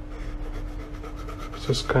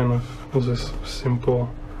 Just kind of this simple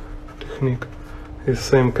technique. The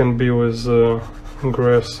same can be with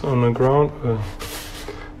grass on the ground.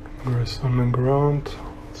 Grass on the ground.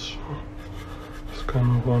 So it's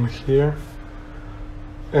kind of one here,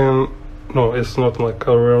 and no, it's not like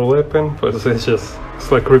overlapping, but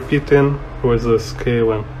it's like repeating with the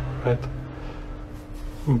scaling, right?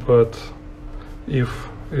 But if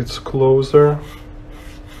it's closer,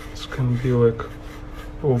 it can be like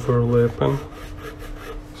overlapping.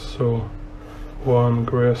 So also one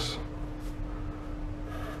grass.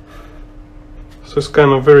 So it's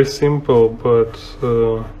kind of very simple, but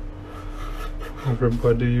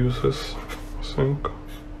everybody uses, I think.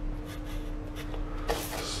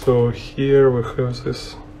 So here we have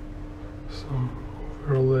this some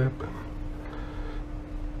overlapping.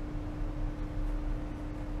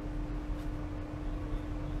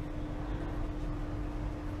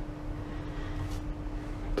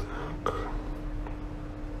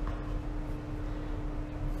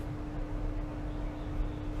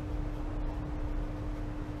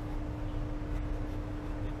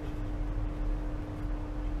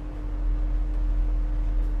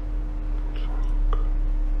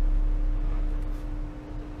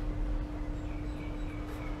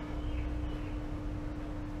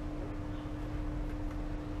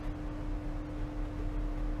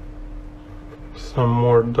 Some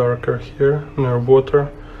more darker here near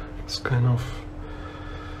water. It's kind of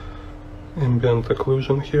ambient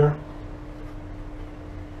occlusion here.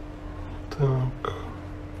 Так.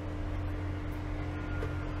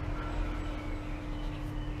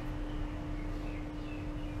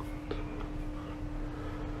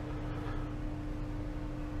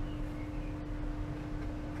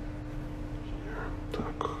 Here,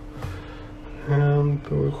 так. And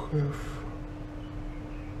we have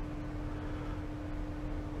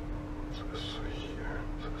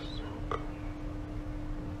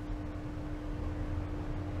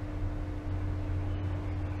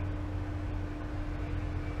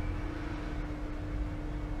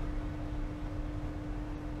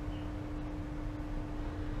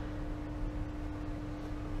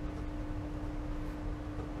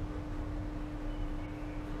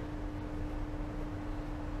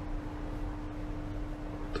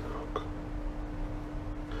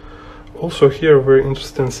also here very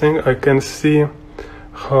interesting thing. I can see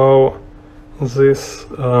how this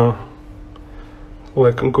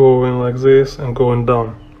like going like this and going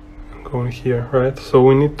down, going here, right? So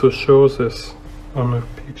we need to show this on a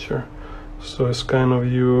picture. So it's kind of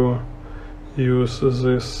you use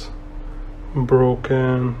this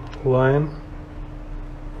broken line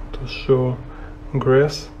to show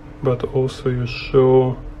grass, but also you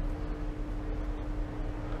show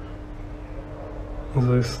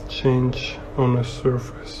this change on the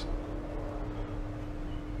surface.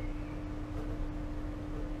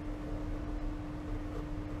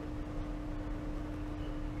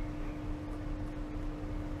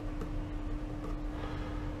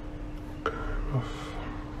 Kind of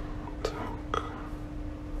так.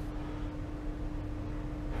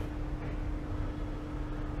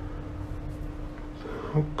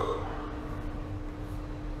 Так.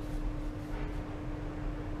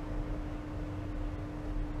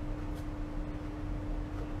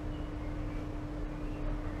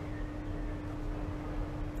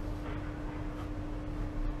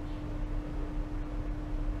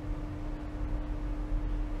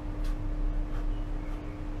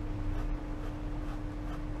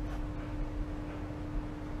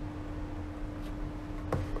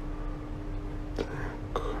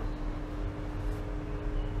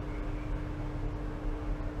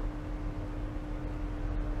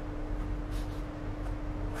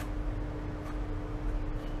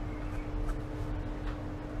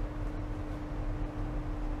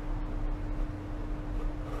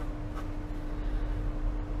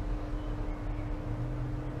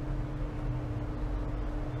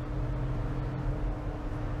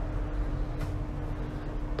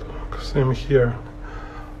 Same here.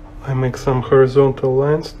 I make some horizontal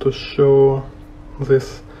lines to show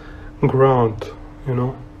this ground, you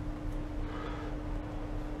know.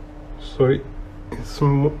 So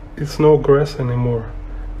it's no grass anymore.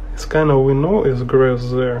 It's kind of, we know it's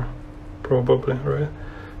grass there, probably, right?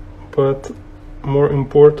 But more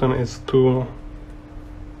important is to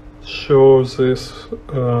show this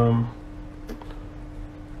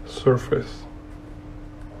surface.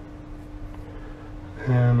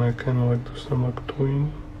 And I kind of like do some like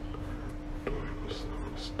doing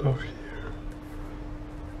some stuff here.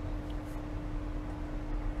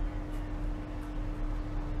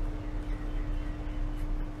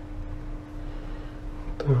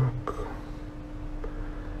 Так.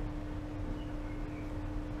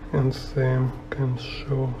 And same can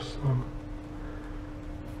show some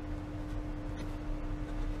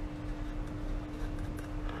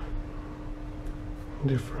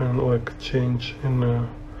different like change in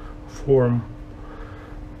form.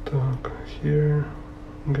 Так, here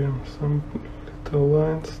again some little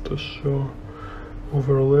lines to show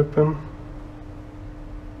overlapping.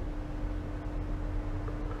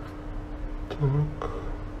 Так.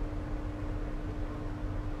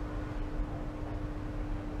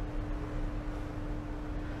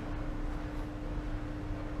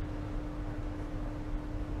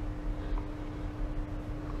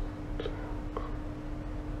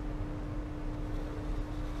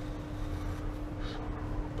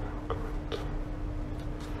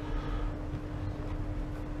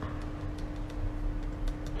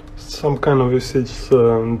 some kind of usage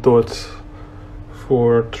dots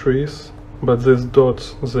for trees, but these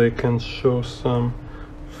dots, they can show some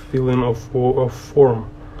feeling of form.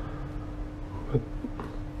 But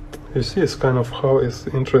you see, it's kind of how it's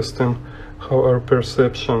interesting how our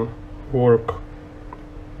perception work.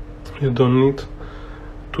 You don't need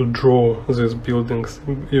to draw these buildings,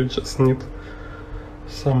 you just need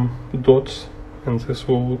some dots and this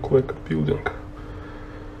will look like a building.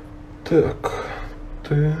 Так,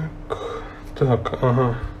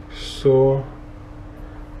 ага. So,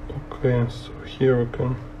 okay, so here we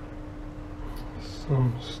can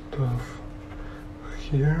some stuff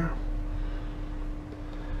here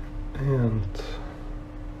and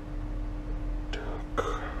так.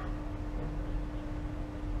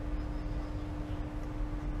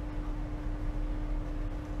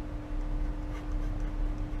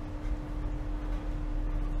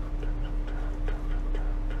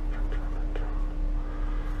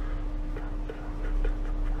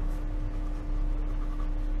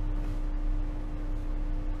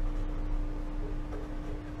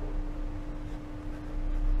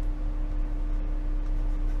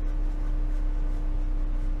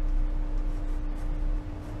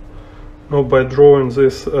 Now by drawing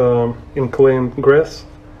this inclined grass,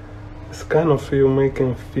 it's kind of you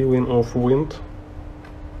making feeling of wind.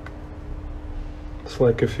 It's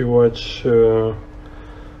like if you watch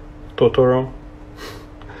Totoro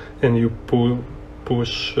and you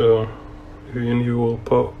push and you will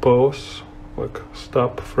pause, like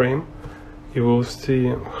stop frame, you will see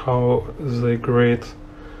how the great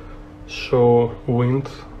show wind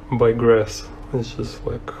by grass. It's just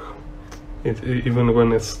like even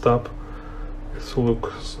when it's stop, it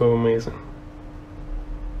looks so amazing.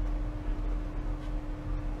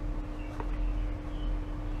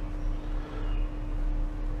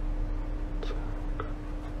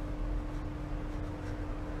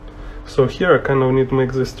 So here I kind of need to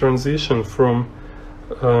make this transition from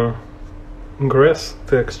grass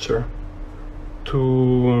texture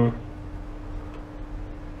to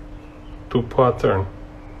pattern,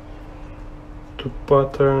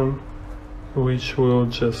 which will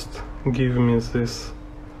just give me this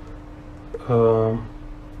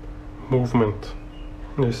movement.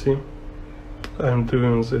 You see, I'm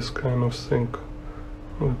doing this kind of thing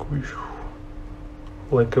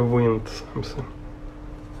like a wind, something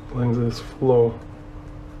like this flow.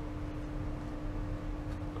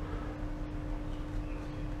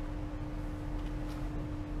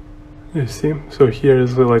 You see, so here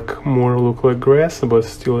is like more look like grass, but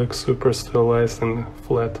still like super stylized and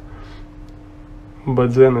flat.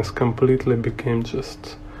 But then it completely became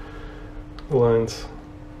just lines.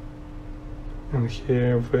 And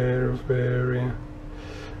here very, very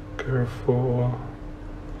careful,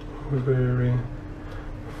 very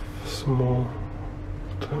small.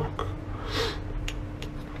 Так.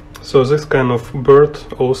 So this kind of bird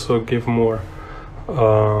also give more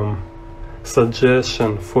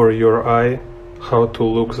suggestion for your eye how to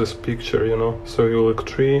look this picture, you know. So you look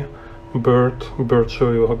tree, bird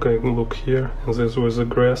show you, okay, look here, and this was the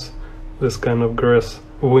grass, this kind of grass,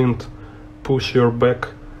 wind push your back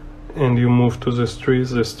and you move to these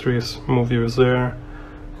trees move you there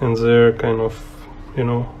and there, kind of, you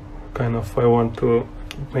know, kind of I want to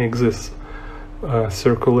make this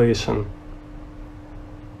circulation.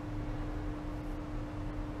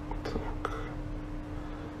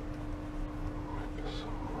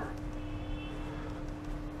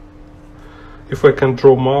 If I can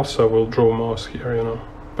draw mouse, I will draw mouse here, you know,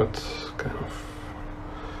 but kind of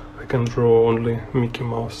I can draw only Mickey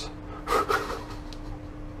Mouse.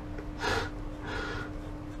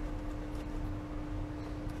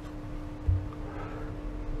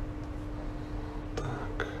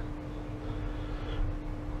 Так.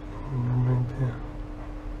 Maybe.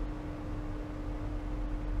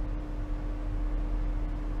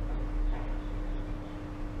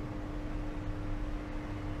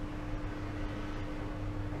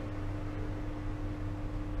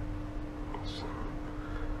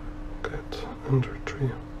 Get under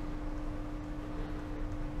tree.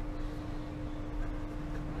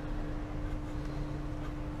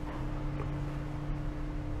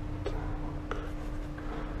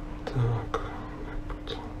 Так,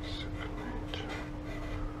 put signature.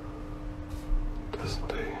 This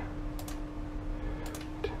day.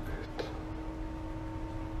 Delete.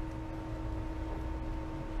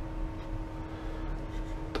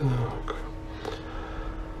 Так.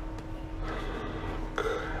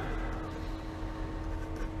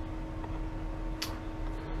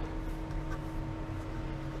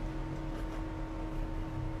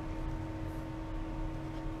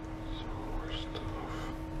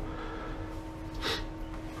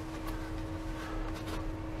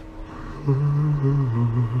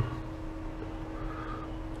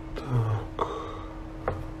 Так.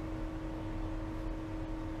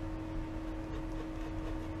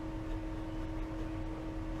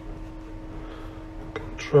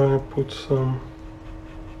 Try to put some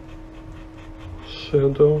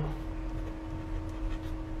shadow.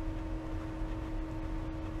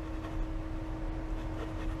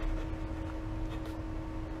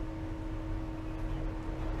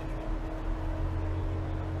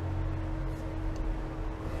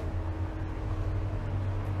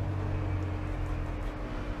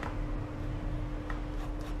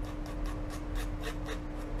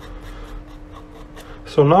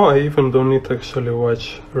 So now I even don't need to actually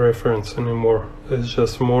watch reference anymore. It's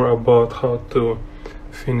just more about how to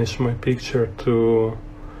finish my picture to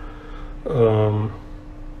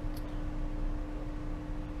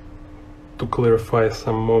clarify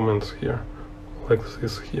some moments here, like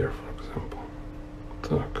this here, for example.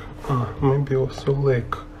 Так, maybe also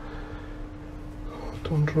lake. How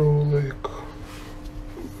to draw lake?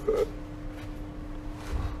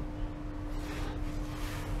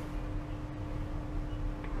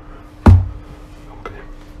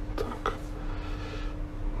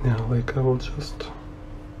 Yeah, like I will just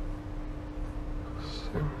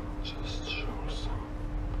show some.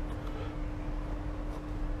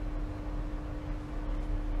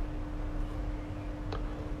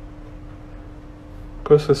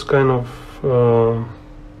 Because it's kind of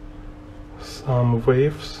some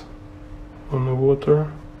waves on the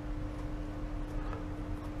water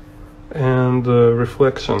and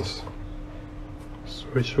reflections,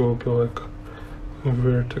 which will be like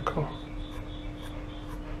vertical.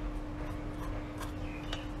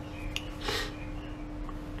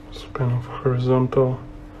 Kind of horizontal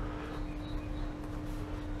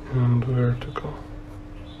and vertical.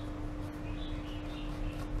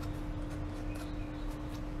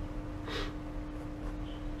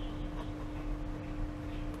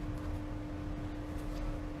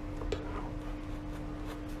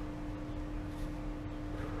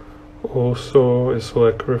 Also, it's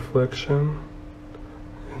like reflection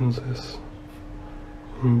in this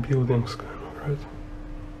buildings, kind of, right?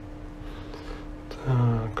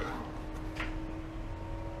 Так.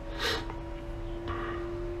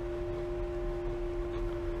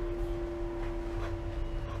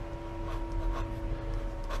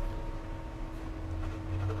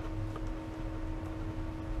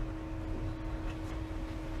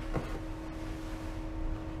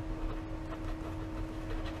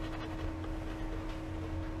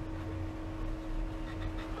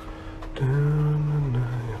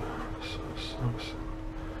 So something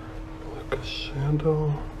like a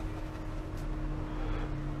shadow.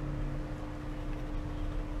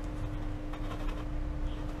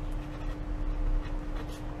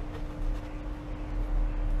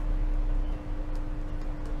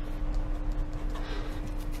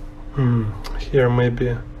 Here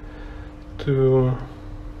maybe to,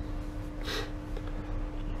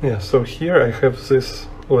 yeah, so here I have this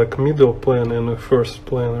like middle plane and a first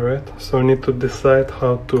plane, right? So I need to decide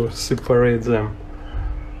how to separate them.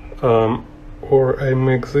 Or I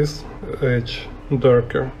make this edge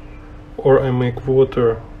darker, or I make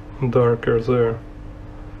water darker there.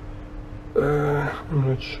 I'm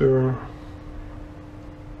not sure.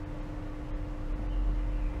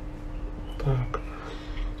 Так.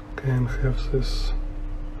 Okay, and have this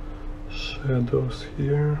shadows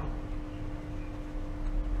here.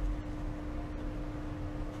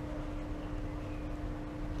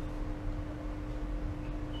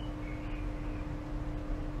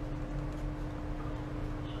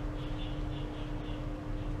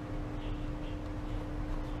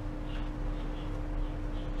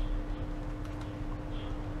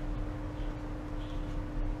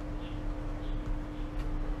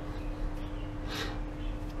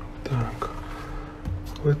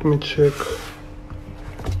 Let me check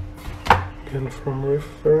again from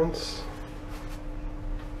reference.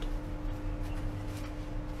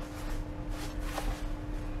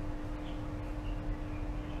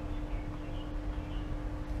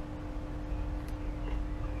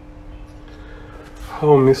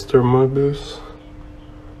 How Mr. Mobius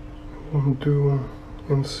would do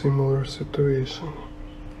in similar situation.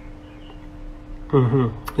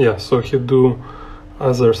 Yeah, so he do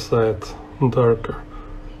other side darker.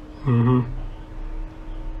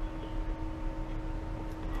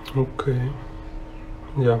 Okay,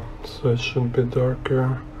 yeah, so it should be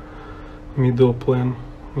darker. Middle plane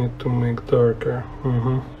need to make darker.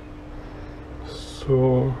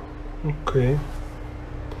 So, okay.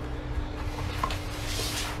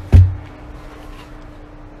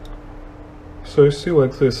 So you see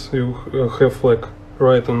like this, you have like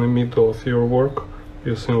right in the middle of your work,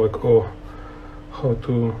 you think like, oh, how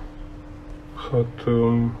to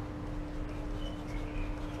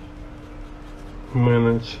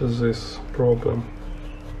manage this problem.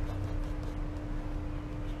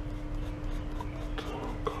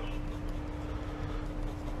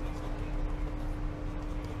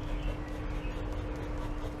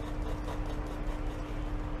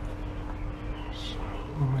 So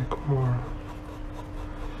make more.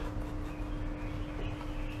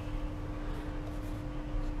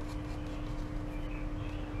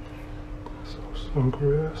 So some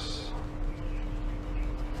grass.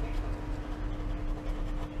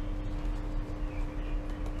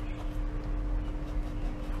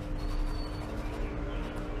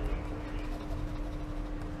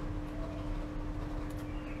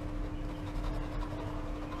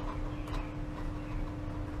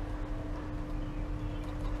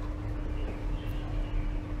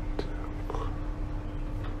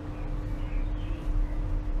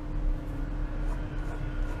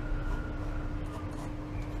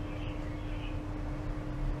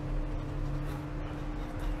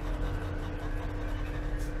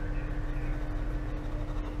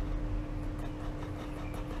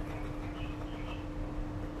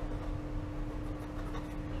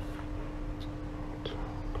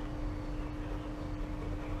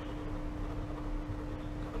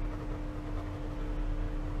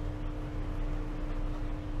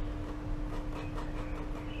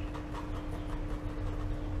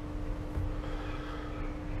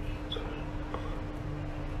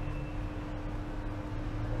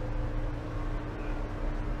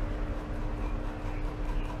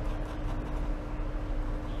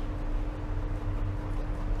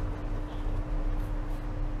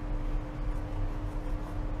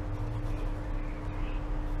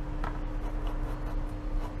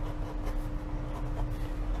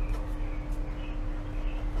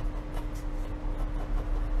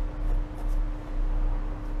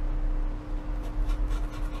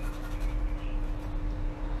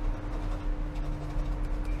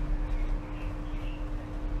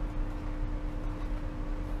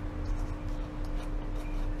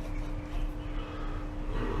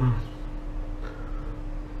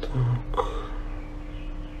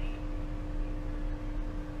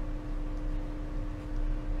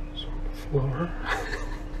 Flower.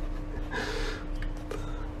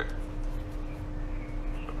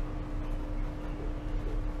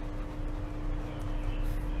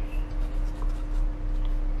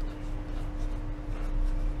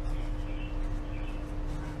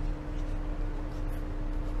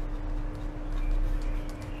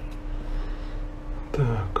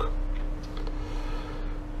 Так.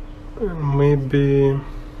 And maybe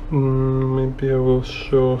I will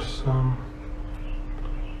show some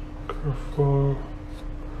careful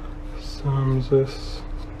some this.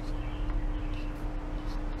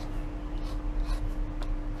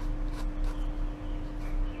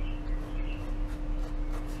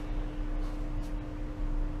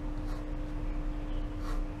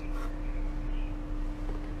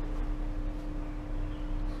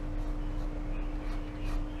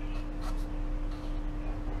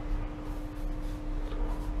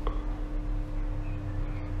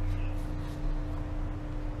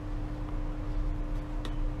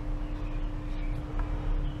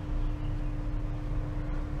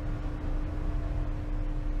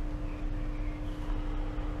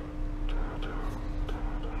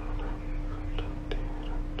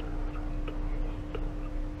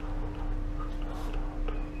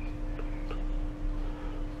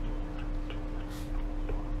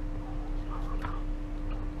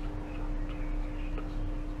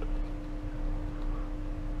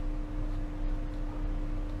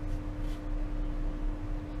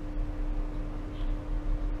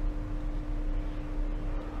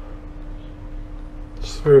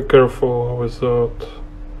 Just very careful without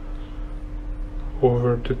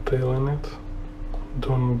over detailing it.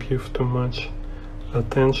 Don't give too much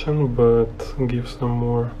attention, but give some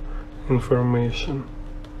more information.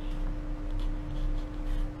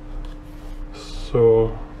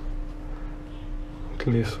 So at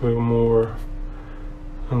least we more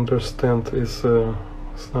understand is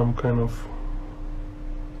some kind of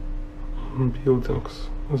buildings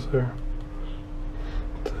there.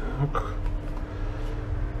 Так.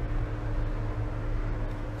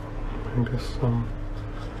 Maybe some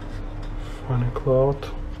funny cloud.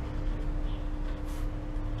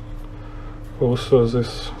 Also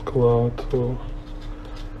this cloud will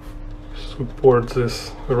support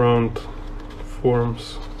this round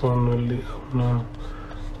forms only on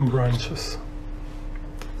branches.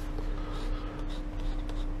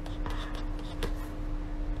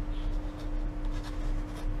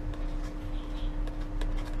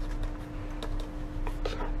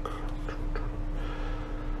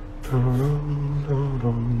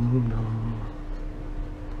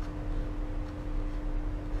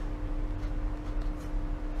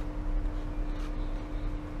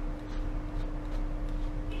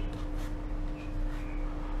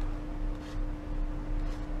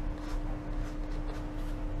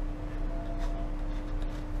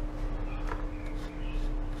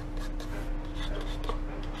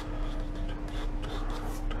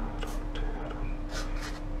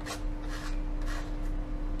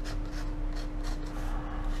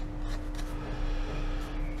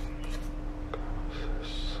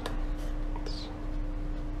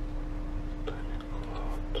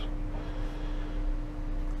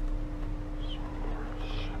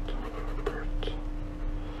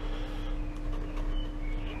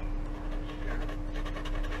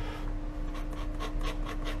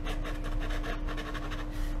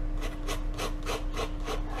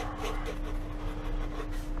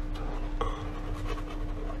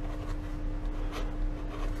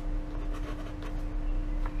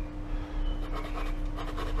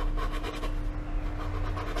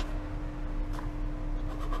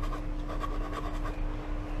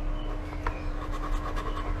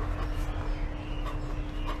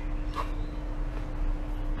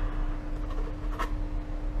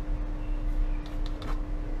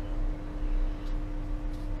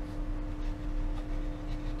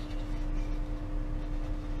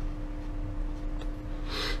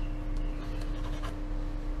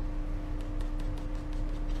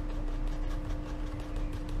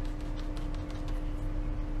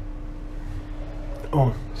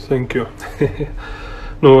 Oh, thank you.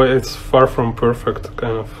 No, it's far from perfect,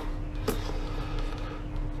 kind of.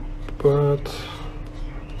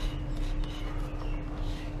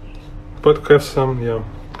 But have some, yeah,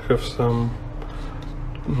 have some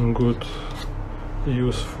good,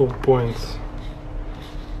 useful points.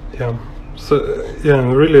 Yeah. So yeah,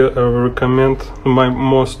 really, I recommend. My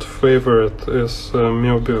most favorite is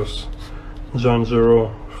Möbius, Jean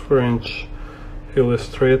Giraud, French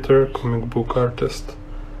illustrator, comic book artist.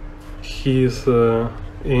 His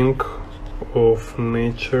ink of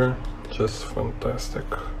nature, just fantastic.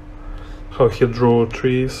 How he draw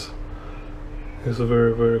trees is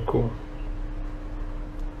very, very cool.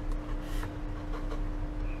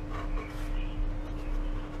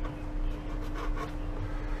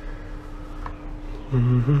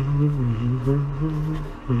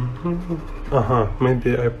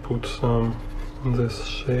 Maybe I put some these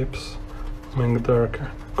shapes, make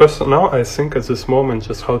darker. Because now I think at this moment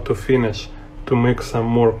just how to finish, to make some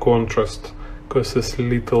more contrast, because it's a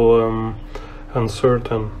little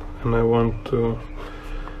uncertain and I want to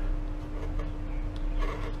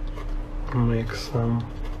make some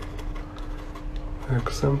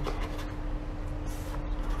accent.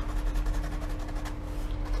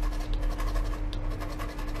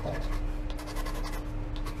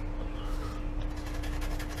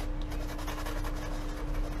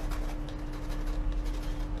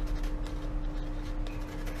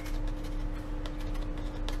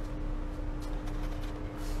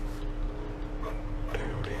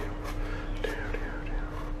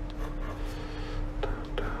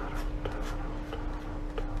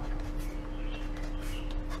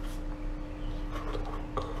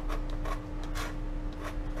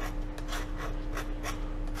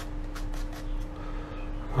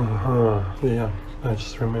 Yeah, I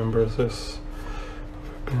just remember this.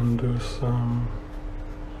 We can do some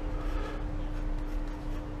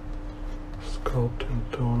sculpting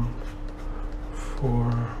tone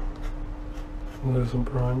for these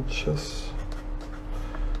branches,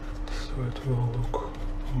 so it will look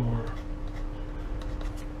more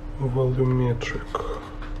volumetric.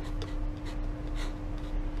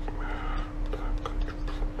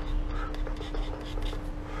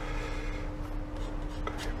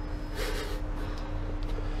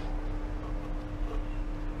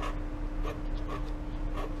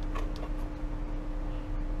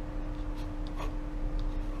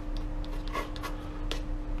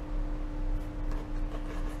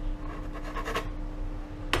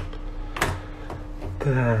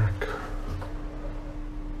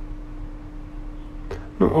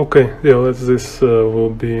 Okay, yeah, this will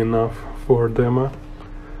be enough for demo.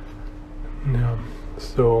 Yeah,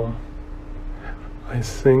 so I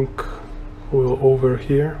think we'll over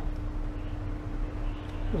here,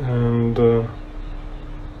 and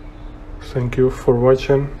thank you for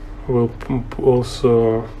watching. We'll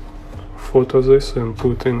also photo this and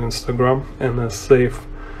put in Instagram and a save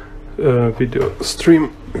video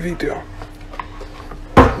stream video.